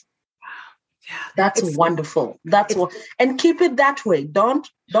things. Yeah. That's wonderful. And keep it that way. Don't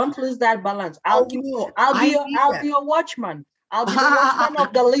lose that balance. I'll be your watchman. I'll be the watchman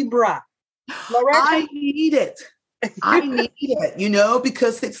of the Libra. Loretta? I need it. I need it,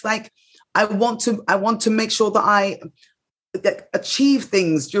 because it's like I want to make sure that I achieve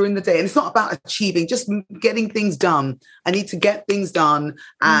things during the day. And it's not about achieving, just getting things done. I need to get things done.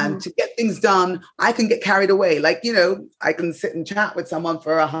 And to get things done, I can get carried away. Like, I can sit and chat with someone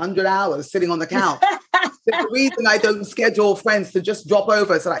for 100 hours sitting on the couch. There's a reason I don't schedule friends to just drop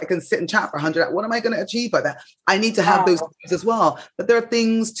over so that I can sit and chat for 100 hours. What am I going to achieve by that? I need to have those things as well. But there are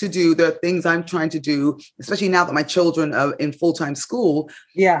things to do. There are things I'm trying to do, especially now that my children are in full-time school.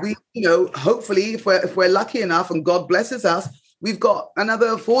 Yeah. We, hopefully if we're lucky enough and God blesses us, we've got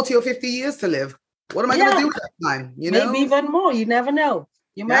another 40 or 50 years to live. What am I going to do with that time? Maybe even more. You never know.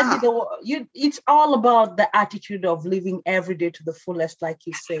 You might be it's all about the attitude of living every day to the fullest, like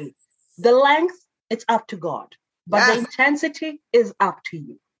you say. The length, it's up to God. But the intensity is up to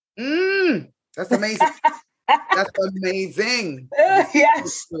you. That's amazing. That's amazing.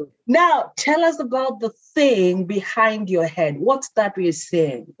 Yes. Now, tell us about the thing behind your head. What's that we're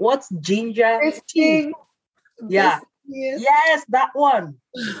saying? What's ginger tea? Yeah. Yes, that one.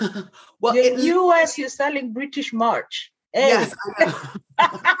 Well, in the US, you're selling British March. Hey. Yes,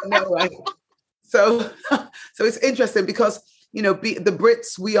 I know, right? So it's interesting because, the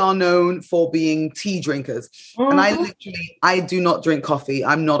Brits, we are known for being tea drinkers. And I do not drink coffee.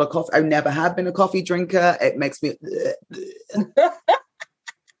 I'm not a coffee. I never have been a coffee drinker. It makes me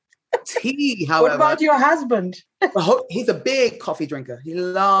tea, however. What about your husband? He's a big coffee drinker. He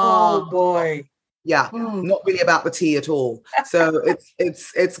loves. Oh boy. Yeah, not really about the tea at all. So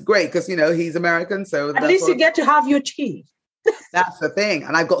it's great because he's American. So at least you get to have your tea. That's the thing.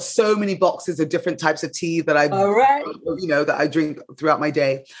 And I've got so many boxes of different types of tea that that I drink throughout my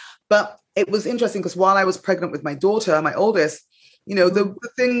day. But it was interesting because while I was pregnant with my daughter, my oldest, the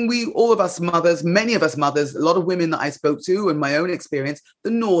thing all of us mothers, many of us mothers, a lot of women that I spoke to in my own experience, the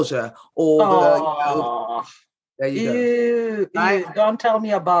nausea or there you go. Right? Don't tell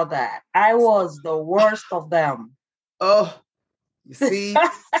me about that. I was the worst of them. Oh, you see,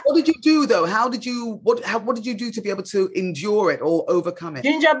 what did you do though? What did you do to be able to endure it or overcome it?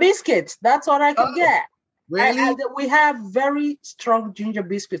 Ginger biscuits. That's what I could get. Really? We have very strong ginger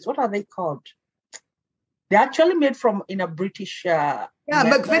biscuits. What are they called? They're actually made in a British.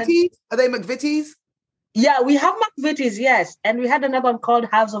 McVitie's. Are they McVitie's? Yeah, we have McVitie's, yes. And we had another one called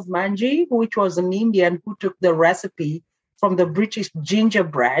House of Manji, which was an Indian who took the recipe from the British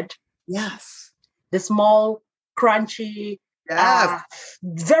gingerbread. Yes. The small, crunchy,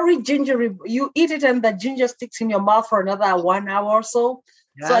 very gingery. You eat it and the ginger sticks in your mouth for another 1 hour or so.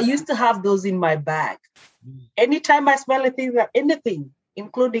 Yes. So I used to have those in my bag. Anytime I smell anything,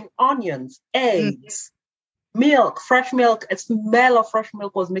 including onions, eggs, milk, fresh milk, a smell of fresh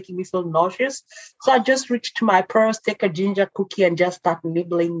milk was making me feel nauseous. So I just reached to my purse, take a ginger cookie and just start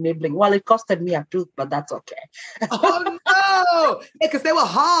nibbling. Well, it costed me a tooth, but that's okay. Oh, no. Because they were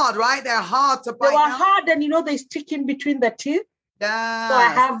hard, right? They're hard to bite. They were hard and, they stick in between the teeth. Yeah. So I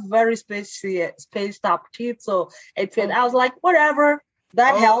have very spaced up teeth. So I was like, whatever,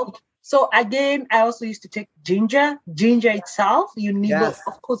 that helped. So again, I also used to take ginger itself. You nibble. Yes.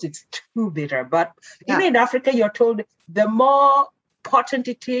 Of course, it's too bitter, but in Africa, you're told the more potent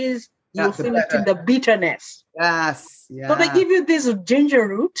it is, you'll feel it in the bitterness. Yes. Yeah. So they give you this ginger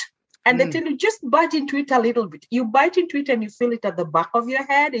root and they tell you just bite into it a little bit. You bite into it and you feel it at the back of your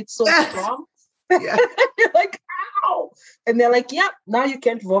head. It's so strong. Yeah. You're like, ow. And they're like, now you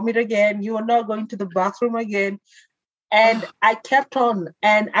can't vomit again. You are not going to the bathroom again. And I kept on.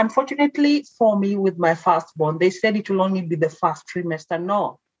 And unfortunately for me, with my firstborn, they said it will only be the first trimester.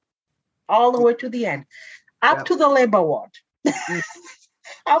 No, all the way to the end, up to the labor ward.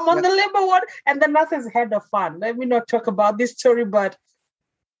 I'm on the labor ward and the nurses had a fun. Let me not talk about this story, but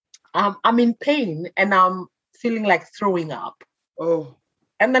I'm in pain and I'm feeling like throwing up. Oh.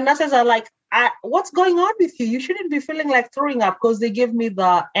 And the nurses are like, what's going on with you? You shouldn't be feeling like throwing up, because they gave me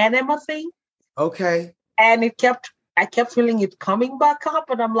the enema thing. Okay. And I kept feeling it coming back up,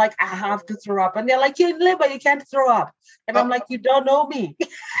 and I'm like, I have to throw up. And they're like, you're in labor, you can't throw up. And I'm like, you don't know me.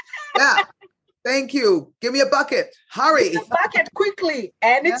 Yeah. Thank you. Give me a bucket. Hurry. A bucket quickly.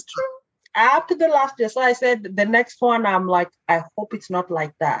 And it's true. After the last day, so I said, the next one, I'm like, I hope it's not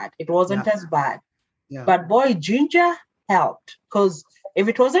like that. It wasn't as bad. Yeah. But boy, ginger helped, because If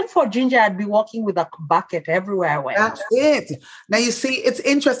it wasn't for ginger, I'd be walking with a bucket everywhere I went. That's it. Now you see, it's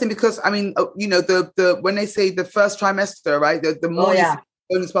interesting because I mean, the when they say the first trimester, right? The morning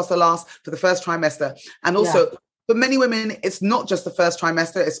only supposed to last for the first trimester, and also for many women, it's not just the first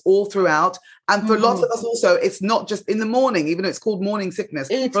trimester; it's all throughout. And for lots of us, also, it's not just in the morning, even though it's called morning sickness.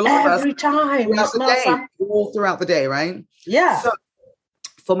 It's for a lot every of us, time, throughout the day, all throughout the day, right? Yeah. So,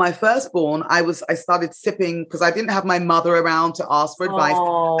 for my firstborn, I started sipping because I didn't have my mother around to ask for advice.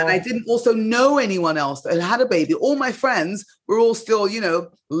 And I didn't also know anyone else that had a baby. All my friends were all still,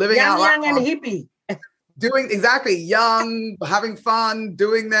 living out young and hippie. Doing exactly young, having fun,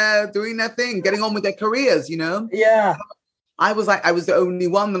 doing their thing, getting on with their careers, Yeah. I was the only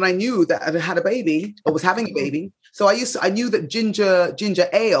one that I knew that had a baby or was having a baby. So I knew that ginger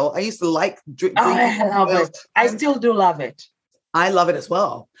ale, I used to like drinking. I love it. I still do love it. I love it as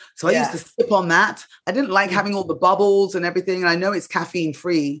well. So I used to sip on that. I didn't like having all the bubbles and everything. And I know it's caffeine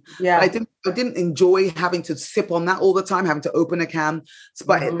free. Yeah. But I didn't enjoy having to sip on that all the time, having to open a can. So,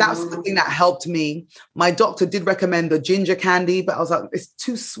 but that's the thing that helped me. My doctor did recommend the ginger candy, but I was like, it's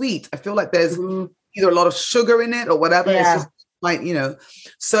too sweet. I feel like there's either a lot of sugar in it or whatever. Yeah. It's just like,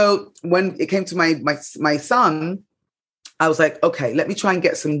 So when it came to my son, I was like, okay, let me try and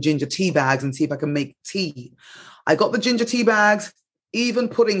get some ginger tea bags and see if I can make tea. I got the ginger tea bags, even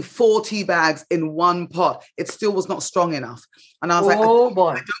putting 4 tea bags in one pot. It still was not strong enough. And I was boy.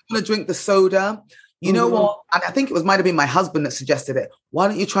 I don't want to drink the soda. You know what? And I think it might have been my husband that suggested it. Why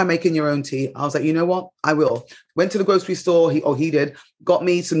don't you try making your own tea? I was like, you know what? I will. Went to the grocery store. He did. Got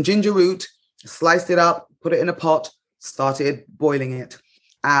me some ginger root, sliced it up, put it in a pot, started boiling it.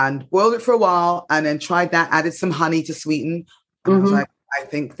 And boiled it for a while and then tried that, added some honey to sweeten. And I was like, I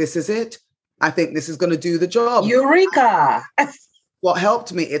think this is it. I think this is going to do the job. Eureka! What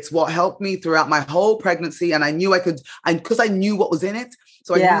helped me? It's what helped me throughout my whole pregnancy. And I knew I could, and because I knew what was in it.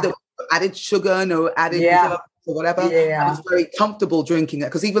 So I knew that added sugar, no added or whatever. I was very comfortable drinking it.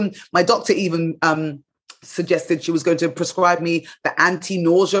 Because even my doctor suggested she was going to prescribe me the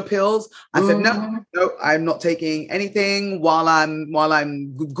anti-nausea pills. I said, no, I'm not taking anything while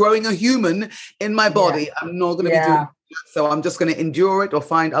I'm growing a human in my body. I'm not going to be doing that. So I'm just going to endure it or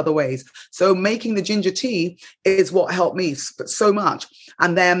find other ways. So making the ginger tea is what helped me so much.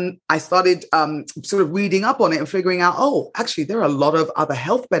 And then I started sort of reading up on it and figuring out, actually, there are a lot of other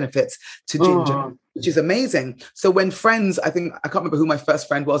health benefits to ginger, which is amazing. So when friends, I can't remember who my first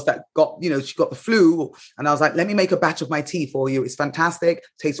friend was that got, she got the flu. And I was like, let me make a batch of my tea for you. It's fantastic.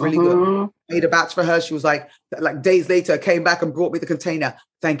 Tastes really good. Made a batch for her. She was like days later, came back and brought me the container.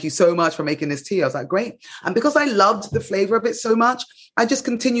 Thank you so much for making this tea. I was like, great. And because I loved the flavor of it so much, I just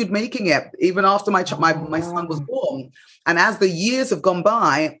continued making it even after my son was born. And as the years have gone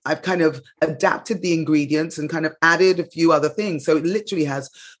by, I've kind of adapted the ingredients and kind of added a few other things. So it literally has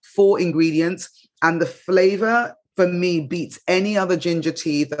 4 ingredients, and the flavor for me beats any other ginger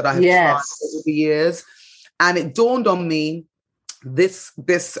tea that I have tried over the years. And it dawned on me this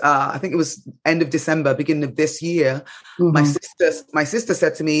I think it was end of December, beginning of this year. My sister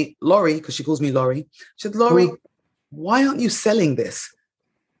said to me, Laurie, because she calls me Laurie, she said, Laurie, why aren't you selling this?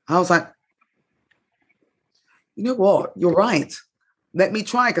 I was like, you know what? You're right. Let me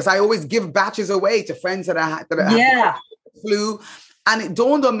try, because I always give batches away to friends that have flu. And it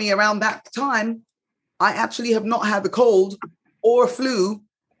dawned on me around that time, I actually have not had the cold or flu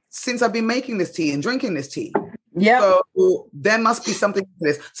since I've been making this tea and drinking this tea. Yeah. So there must be something to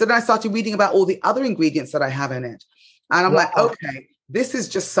this. So then I started reading about all the other ingredients that I have in it. And I'm like, okay, this is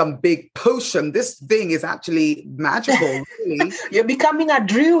just some big potion. This thing is actually magical. Really. You're becoming a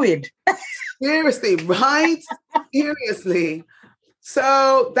druid. Seriously, right? Seriously.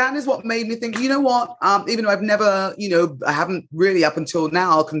 So that is what made me think, you know what? Even though I've never, I haven't really up until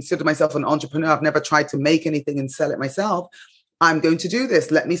now considered myself an entrepreneur. I've never tried to make anything and sell it myself. I'm going to do this.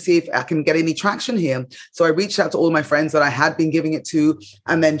 Let me see if I can get any traction here. So I reached out to all my friends that I had been giving it to,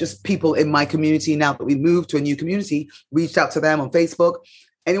 and then just people in my community. Now that we moved to a new community, reached out to them on Facebook.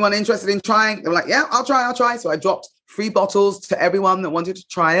 Anyone interested in trying? They were like, yeah, I'll try. So I dropped 3 bottles to everyone that wanted to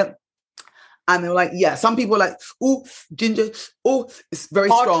try it. And they were like, yeah, some people were like, oh, ginger, it's very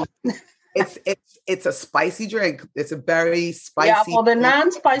strong. It's a spicy drink. It's a very spicy. Yeah, for the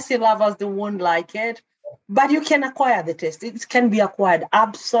non-spicy lovers, they won't like it. But you can acquire the taste. It can be acquired.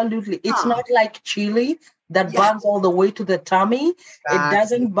 Absolutely. It's not like chili that burns all the way to the tummy. It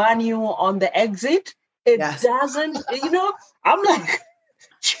doesn't burn you on the exit. It doesn't, I'm like,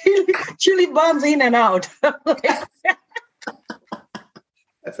 chili burns in and out.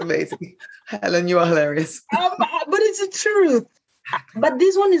 That's amazing. Helen, you are hilarious. But it's the truth. But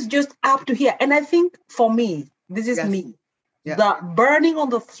this one is just up to here. And I think for me, this is me. Yeah. The burning on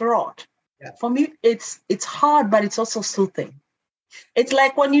the throat. Yeah. For me, it's hard, but it's also soothing. It's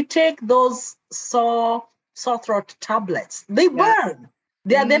like when you take those sore throat tablets, they burn.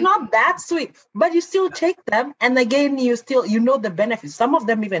 They're not that sweet, but you still take them. And again, you know the benefits. Some of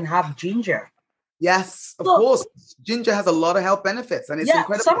them even have ginger. Yes, of course. Ginger has a lot of health benefits, and it's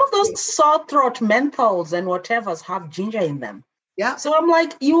incredible. Some of those sore throat menthols and whatevers have ginger in them. Yeah. So I'm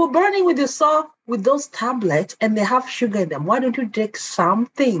like, you were burning with those tablets, and they have sugar in them. Why don't you take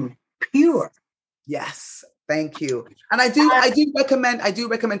something pure? Yes. Thank you. And I do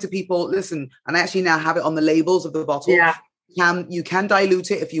recommend to people, listen, and I actually now have it on the labels of the bottle. Yeah. You can dilute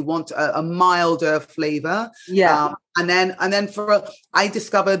it if you want a milder flavor. Yeah. And then I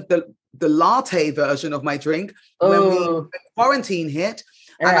discovered the latte version of my drink when quarantine hit.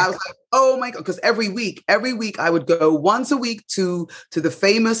 And I was like, oh my God, because every week I would go once a week to the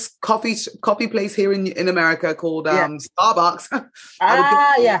famous coffee place here in America called Starbucks.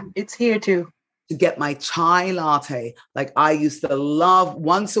 It's here too. To get my chai latte. Like I used to love,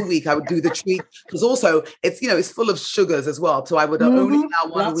 once a week I would do the treat, because also it's full of sugars as well. So I would only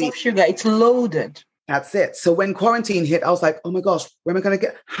allow one a week. Lots of sugar. It's loaded. That's it. So when quarantine hit, I was like, oh my gosh, where am I going to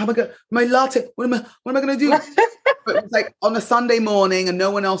get? How am I going to my latte? What am I going to do? But it was like on a Sunday morning, and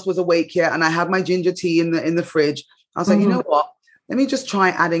no one else was awake yet, and I had my ginger tea in the fridge. I was like, you know what? Let me just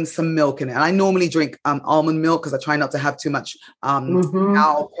try adding some milk in it. And I normally drink almond milk because I try not to have too much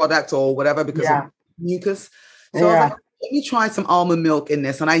cow product or whatever because of mucus. So I was like, let me try some almond milk in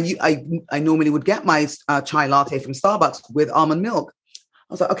this. And I normally would get my chai latte from Starbucks with almond milk.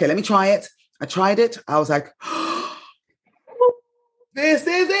 I was like, okay, let me try it. I tried it. I was like, this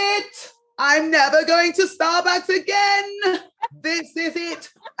is it. I'm never going to Starbucks again. This is it.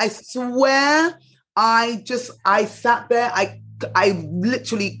 I swear. I sat there. I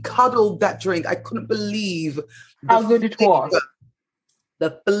literally cuddled that drink. I couldn't believe how good it was.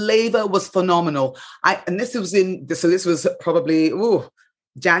 The flavor was phenomenal. This was probably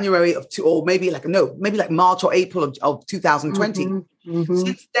January or maybe March or April of 2020.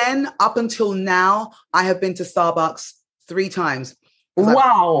 Since then, up until now, I have been to Starbucks 3 times.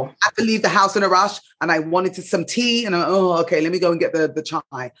 Wow. I had to leave the house in a rush, and I wanted some tea, and okay, let me go and get the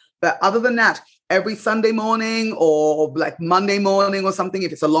chai. But other than that, every Sunday morning or like Monday morning or something,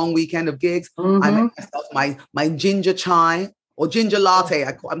 if it's a long weekend of gigs, I make myself my ginger chai or ginger latte.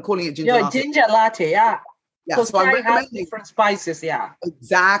 I'm calling it ginger latte. Ginger latte, yeah. Yeah, so I'm recommending different spices, yeah.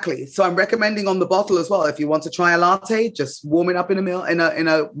 Exactly. So I'm recommending on the bottle as well. If you want to try a latte, just warm it up in a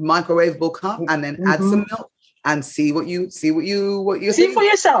microwavable cup, and then add some milk. And see what you see for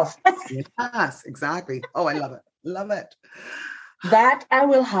yourself. Yes, exactly. Oh, I love it. Love it. That I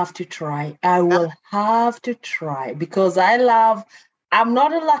will have to try. I will have to try because I'm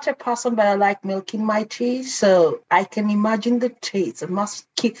not a latte person, but I like milk in my tea. So I can imagine the taste.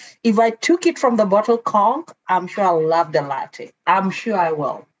 If I took it from the bottle conch, I'm sure I'll love the latte. I'm sure I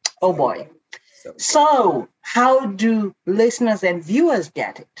will. Oh boy. So how do listeners and viewers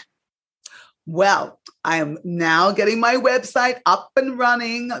get it? Well, I am now getting my website up and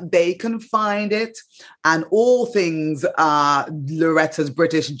running. They can find it and all things Loretta's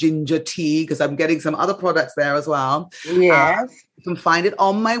British Ginger Tea, because I'm getting some other products there as well. Yes. You can find it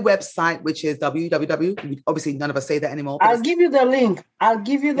on my website, which is www. Obviously, none of us say that anymore. I'll give you the link. I'll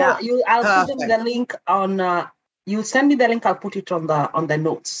give you I'll put the link on. You send me the link. I'll put it on the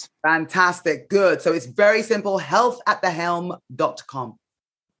notes. Fantastic. Good. So it's very simple. healthatthehelm.com.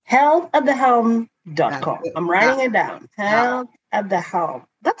 healthatthehelm.com. I'm writing it down. Health at the Helm.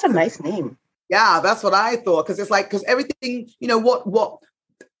 That's a nice name. Yeah, that's what I thought. Because everything,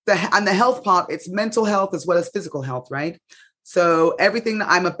 the health part, it's mental health as well as physical health, right? So everything that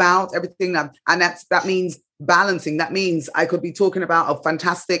I'm about, that means balancing. That means I could be talking about a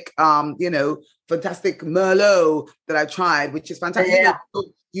fantastic, fantastic Merlot that I tried, which is fantastic. Yeah.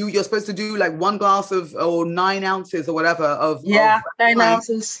 You're supposed to do like 1 glass or 9 ounces or whatever of 9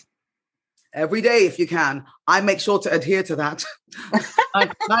 ounces every day if you can. I make sure to adhere to that.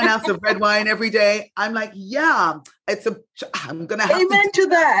 9 ounces of red wine every day. I'm like, I'm gonna have amen to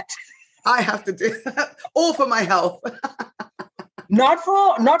that. I have to do that, all for my health. Not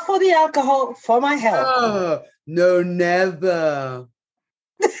for the alcohol, for my health. No, never.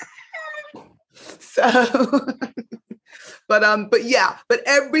 So. But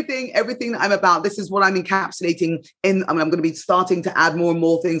everything that I'm about, this is what I'm encapsulating in. I'm going to be starting to add more and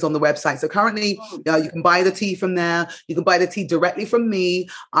more things on the website. So currently, you can buy the tea from there. You can buy the tea directly from me.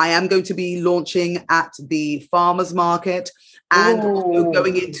 I am going to be launching at the farmers market and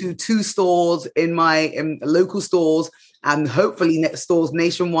going into 2 stores in local stores and hopefully stores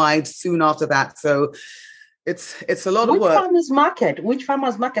nationwide soon after that. So It's a lot of work. Which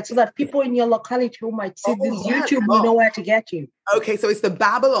farmers market? So that people in your locality who might see this YouTube will know where to get you. Okay, so it's the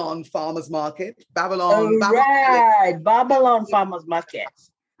Babylon Farmers Market. Babylon. Babylon Farmers Market.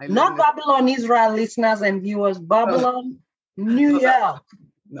 Not Babylon, Israel listeners and viewers. Babylon, New York.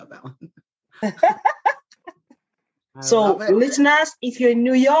 Not that one. So, listeners, if you're in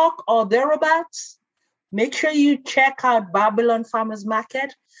New York or thereabouts, make sure you check out Babylon Farmers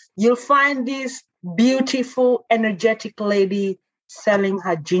Market. You'll find this beautiful, energetic lady selling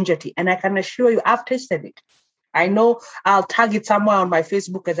her ginger tea. And I can assure you, I've tasted it. I know I'll tag it somewhere on my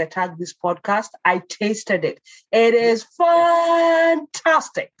Facebook as I tag this podcast. I tasted it. It is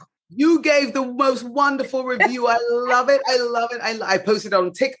fantastic. You gave the most wonderful review. I love it. I love it. I posted it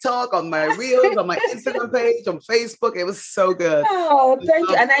on TikTok, on my Reels, on my Instagram page, on Facebook. It was so good. Oh, thank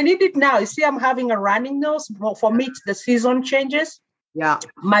you. And I need it now. You see, I'm having a running nose. For me, the season changes. Yeah.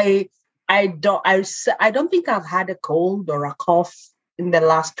 I don't think I've had a cold or a cough in the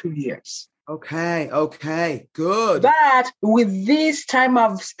last 2 years. Okay, good. But with this time,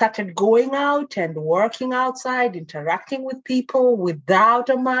 I've started going out and working outside, interacting with people without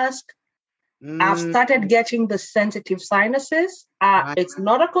a mask. I've started getting the sensitive sinuses. It's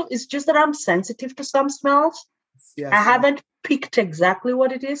not it's just that I'm sensitive to some smells. Yes, I haven't picked exactly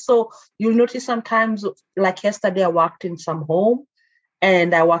what it is. So you'll notice sometimes, like yesterday, I walked in some home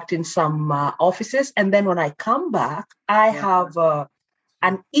and I walked in some offices. And then when I come back, I have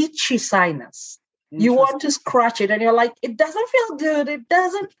an itchy sinus. You want to scratch it and you're like, it doesn't feel good. It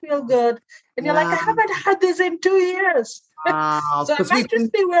doesn't feel good. And you're like, I haven't had this in 2 years. So I might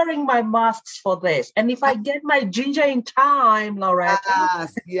just be wearing my masks for this. And if I get my ginger in time, Loretta.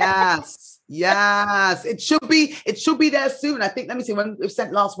 Yes. It should be there soon. I think, let me see, when it was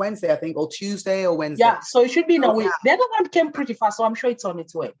sent last Wednesday, I think, or Tuesday or Wednesday. Yeah, so it should be in a week. The other one came pretty fast, so I'm sure it's on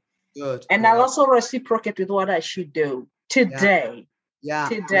its way. Good. And I'll also reciprocate with what I should do today.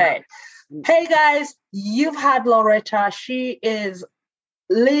 Today. Hey guys, you've had Loretta. She is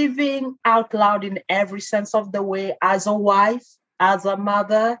living out loud in every sense of the way, as a wife, as a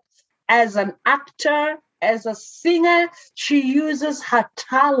mother, as an actor, as a singer. She uses her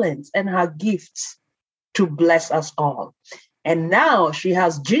talents and her gifts to bless us all. And now she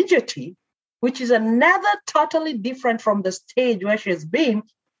has ginger tea, which is another totally different from the stage where she's been.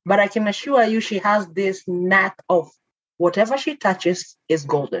 But I can assure you, she has this knack of whatever she touches is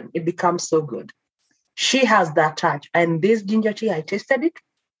golden. It becomes so good. She has that touch. And this ginger tea, I tasted it.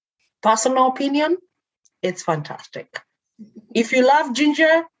 Personal opinion, it's fantastic. If you love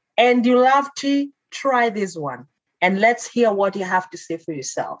ginger and you love tea, try this one. And let's hear what you have to say for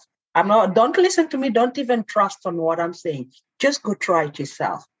yourself. Don't listen to me. Don't even trust on what I'm saying. Just go try it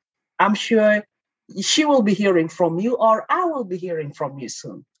yourself. I'm sure she will be hearing from you, or I will be hearing from you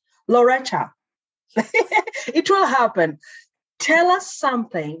soon. Loretta, it will happen. Tell us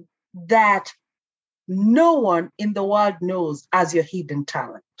something that no one in the world knows as your hidden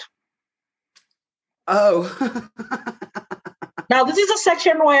talent. Oh. Now, this is a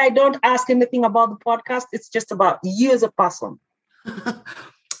section where I don't ask anything about the podcast. It's just about you as a person.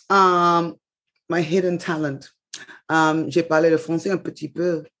 My hidden talent. J'ai parlé le français un petit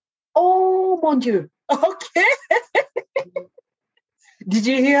peu. Oh, mon Dieu. Okay. Did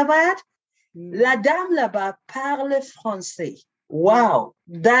you hear that? La dame là-bas parle français. Wow,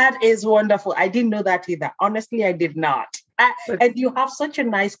 that is wonderful. I didn't know that either. Honestly, I did not. And you have such a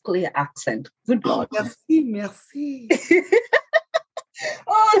nice, clear accent. Good God. Merci.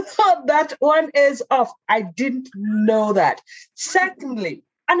 Oh, no, that one is off. I didn't know that. Secondly,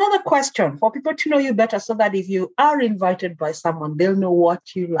 another question for people to know you better so that if you are invited by someone, they'll know what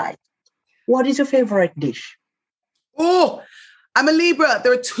you like. What is your favorite dish? Oh, I'm a Libra.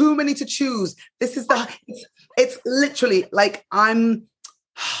 There are too many to choose. It's literally like at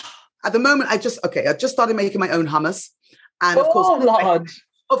the moment, I just started making my own hummus. And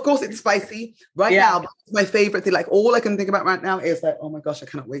of course it's spicy. Right now, my favorite thing, like all I can think about right now is like, oh my gosh, I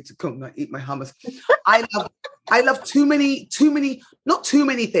cannot wait to come and eat my hummus. I love too many, not too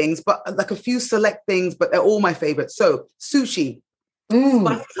many things, but like a few select things, but they're all my favorites. So sushi,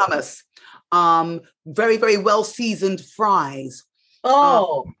 spicy hummus, very, very well seasoned fries.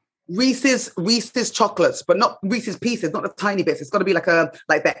 Reese's chocolates, but not Reese's Pieces, not the tiny bits. It's got to be like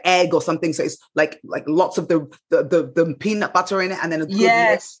the egg or something. So it's like lots of the peanut butter in it, and then a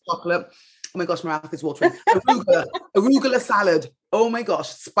good chocolate. Oh my gosh, my mouth is watering. Arugula salad. Oh my gosh,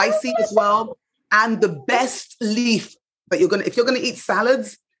 spicy as well. And the best leaf that if you're gonna eat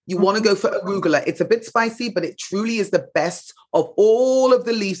salads, you want to go for arugula. It's a bit spicy, but it truly is the best of all of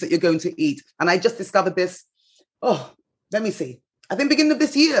the leaves that you're going to eat. And I just discovered this. Oh, let me see. I think beginning of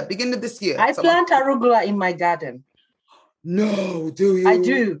this year. I plant arugula in my garden. No, do you? I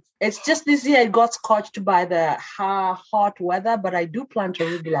do. It's just this year it got scorched by the hot weather, but I do plant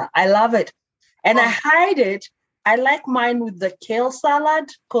arugula. I love it. And I hide it. I like mine with the kale salad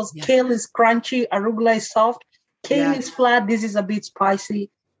because kale is crunchy, arugula is soft, kale is flat. This is a bit spicy.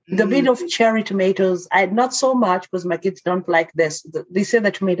 The bit of cherry tomatoes, not so much because my kids don't like this. They say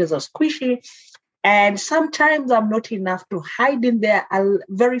the tomatoes are squishy. And sometimes I'm not enough to hide in there a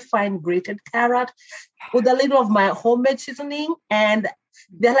very fine grated carrot with a little of my homemade seasoning. And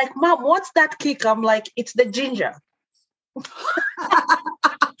they're like, Mom, what's that kick? I'm like, it's the ginger.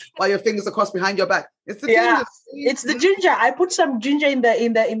 While your fingers are crossed behind your back. It's the ginger. It's the ginger. I put some ginger in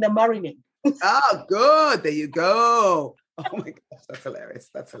the marinade. Oh, good. There you go. Oh my gosh, that's hilarious.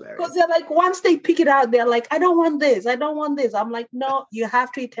 Because they're like, once they pick it out, they're like, I don't want this. I'm like, no, you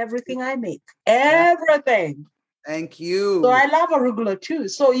have to eat everything I make. Everything. Thank you. So I love arugula too.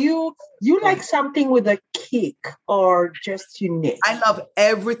 So you like something with a kick or just unique? I love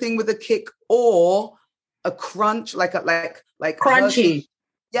everything with a kick or a crunch, like crunchy. Hershey.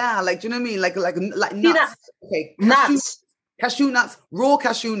 Yeah, like, do you know what I mean? Like nuts. Okay, nuts. Cashew nuts, raw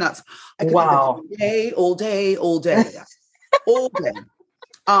cashew nuts. I could eat all day. All day.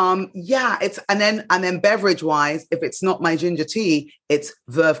 It's and then beverage wise, if it's not my ginger tea, it's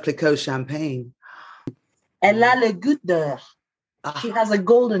Veuve Clicquot champagne. Elle a le goût d'or. She has a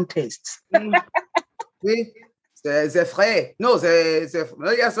golden taste. Oui, c'est frais. No, c'est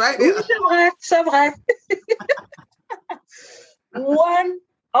yes, right? Oui, c'est vrai. One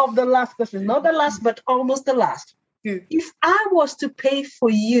of the last questions, not the last, but almost the last. If I was to pay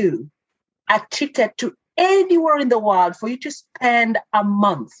for you a ticket to anywhere in the world for you to spend a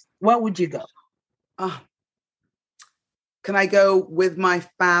month, where would you go? Can I go with my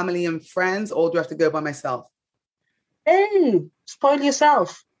family and friends, or do I have to go by myself? Hey, spoil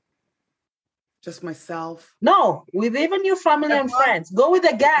yourself. Just myself? No, with even your family and friends. Go with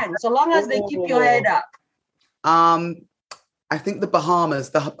the gang, so long as they keep your head up. I think the Bahamas.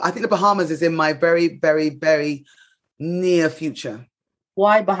 I think the Bahamas is in my very, very, very near future.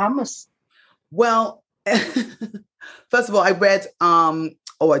 Why Bahamas? Well, first of all, I read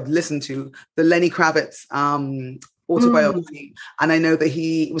I'd listened to the Lenny Kravitz autobiography, and I know that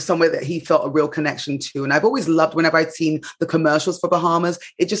it was somewhere that he felt a real connection to. And I've always loved whenever I'd seen the commercials for Bahamas.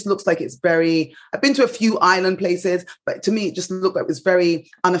 It just looks like it's very. I've been to a few island places, but to me, it just looked like it was very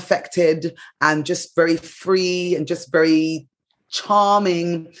unaffected and just very free and just very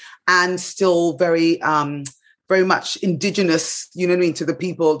charming and still very much indigenous, you know what I mean, to the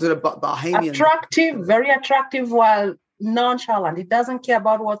people, to the Bahamians. Attractive, very attractive while nonchalant. It doesn't care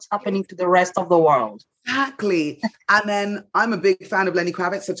about what's happening to the rest of the world. Exactly. And then I'm a big fan of Lenny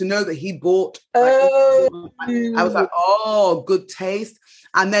Kravitz. So to know that he bought, I was like, oh, good taste.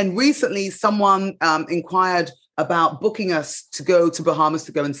 And then recently someone inquired about booking us to go to Bahamas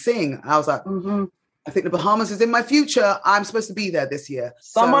to go and sing. I was like, I think the Bahamas is in my future. I'm supposed to be there this year.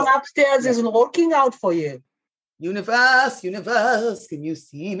 Someone upstairs is looking out for you. Universe, can you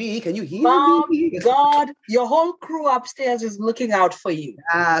see me? Can you hear me? God, your whole crew upstairs is looking out for you.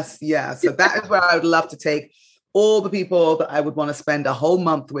 Yes. So that is where I would love to take all the people that I would want to spend a whole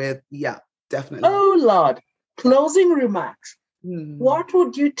month with. Yeah, definitely. Oh, Lord. Closing remarks. What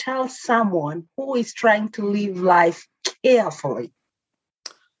would you tell someone who is trying to live life carefully?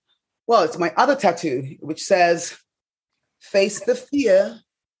 Well, it's my other tattoo, which says, face the fear,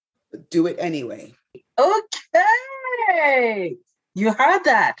 but do it anyway. Okay. You heard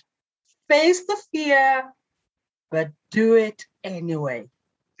that. Face the fear, but do it anyway.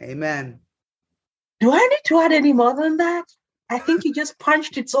 Amen. Do I need to add any more than that? I think you just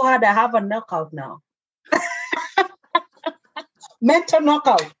punched it so hard I have a knockout now. Mental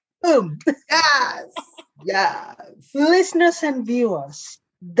knockout. Boom. Yes. Listeners and viewers,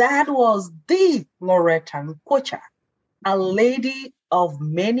 that was the Loretta Nkwocha, a lady of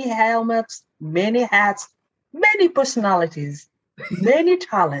many helmets, many hats, many personalities, many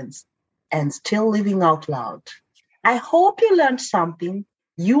talents, and still living out loud. I hope you learned something,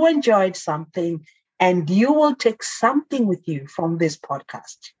 you enjoyed something, and you will take something with you from this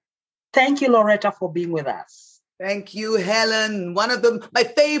podcast. Thank you, Loretta, for being with us. Thank you, Helen. One of my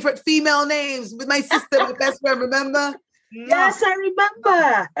favorite female names with my sister, my best friend, remember? Yes, I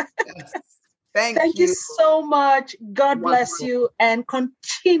remember. Yes. Thank you so much. God bless you and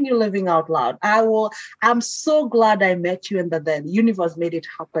continue living out loud. I'm so glad I met you and that the universe made it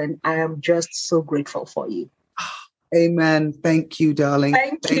happen. I am just so grateful for you. Amen. Thank you, darling.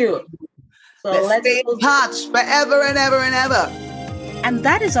 Thank you. So let's stay in touch forever and ever and ever. And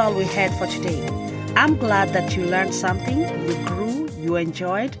that is all we had for today. I'm glad that you learned something, you grew, you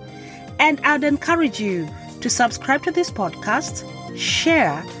enjoyed, and I'd encourage you to subscribe to this podcast,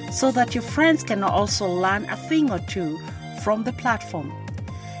 share so that your friends can also learn a thing or two from the platform.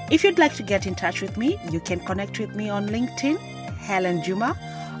 If you'd like to get in touch with me, you can connect with me on LinkedIn, Helen Juma,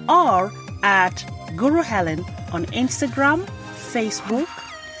 or at Guru Helen on Instagram, Facebook.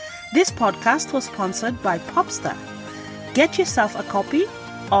 This podcast was sponsored by Popstar. Get yourself a copy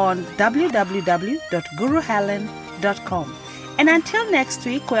on www.guruhelen.com. And until next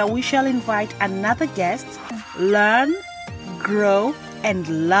week, where we shall invite another guest, learn, grow,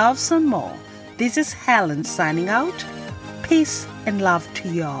 and love some more. This is Helen signing out. Peace and love to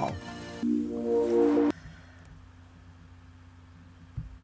you all.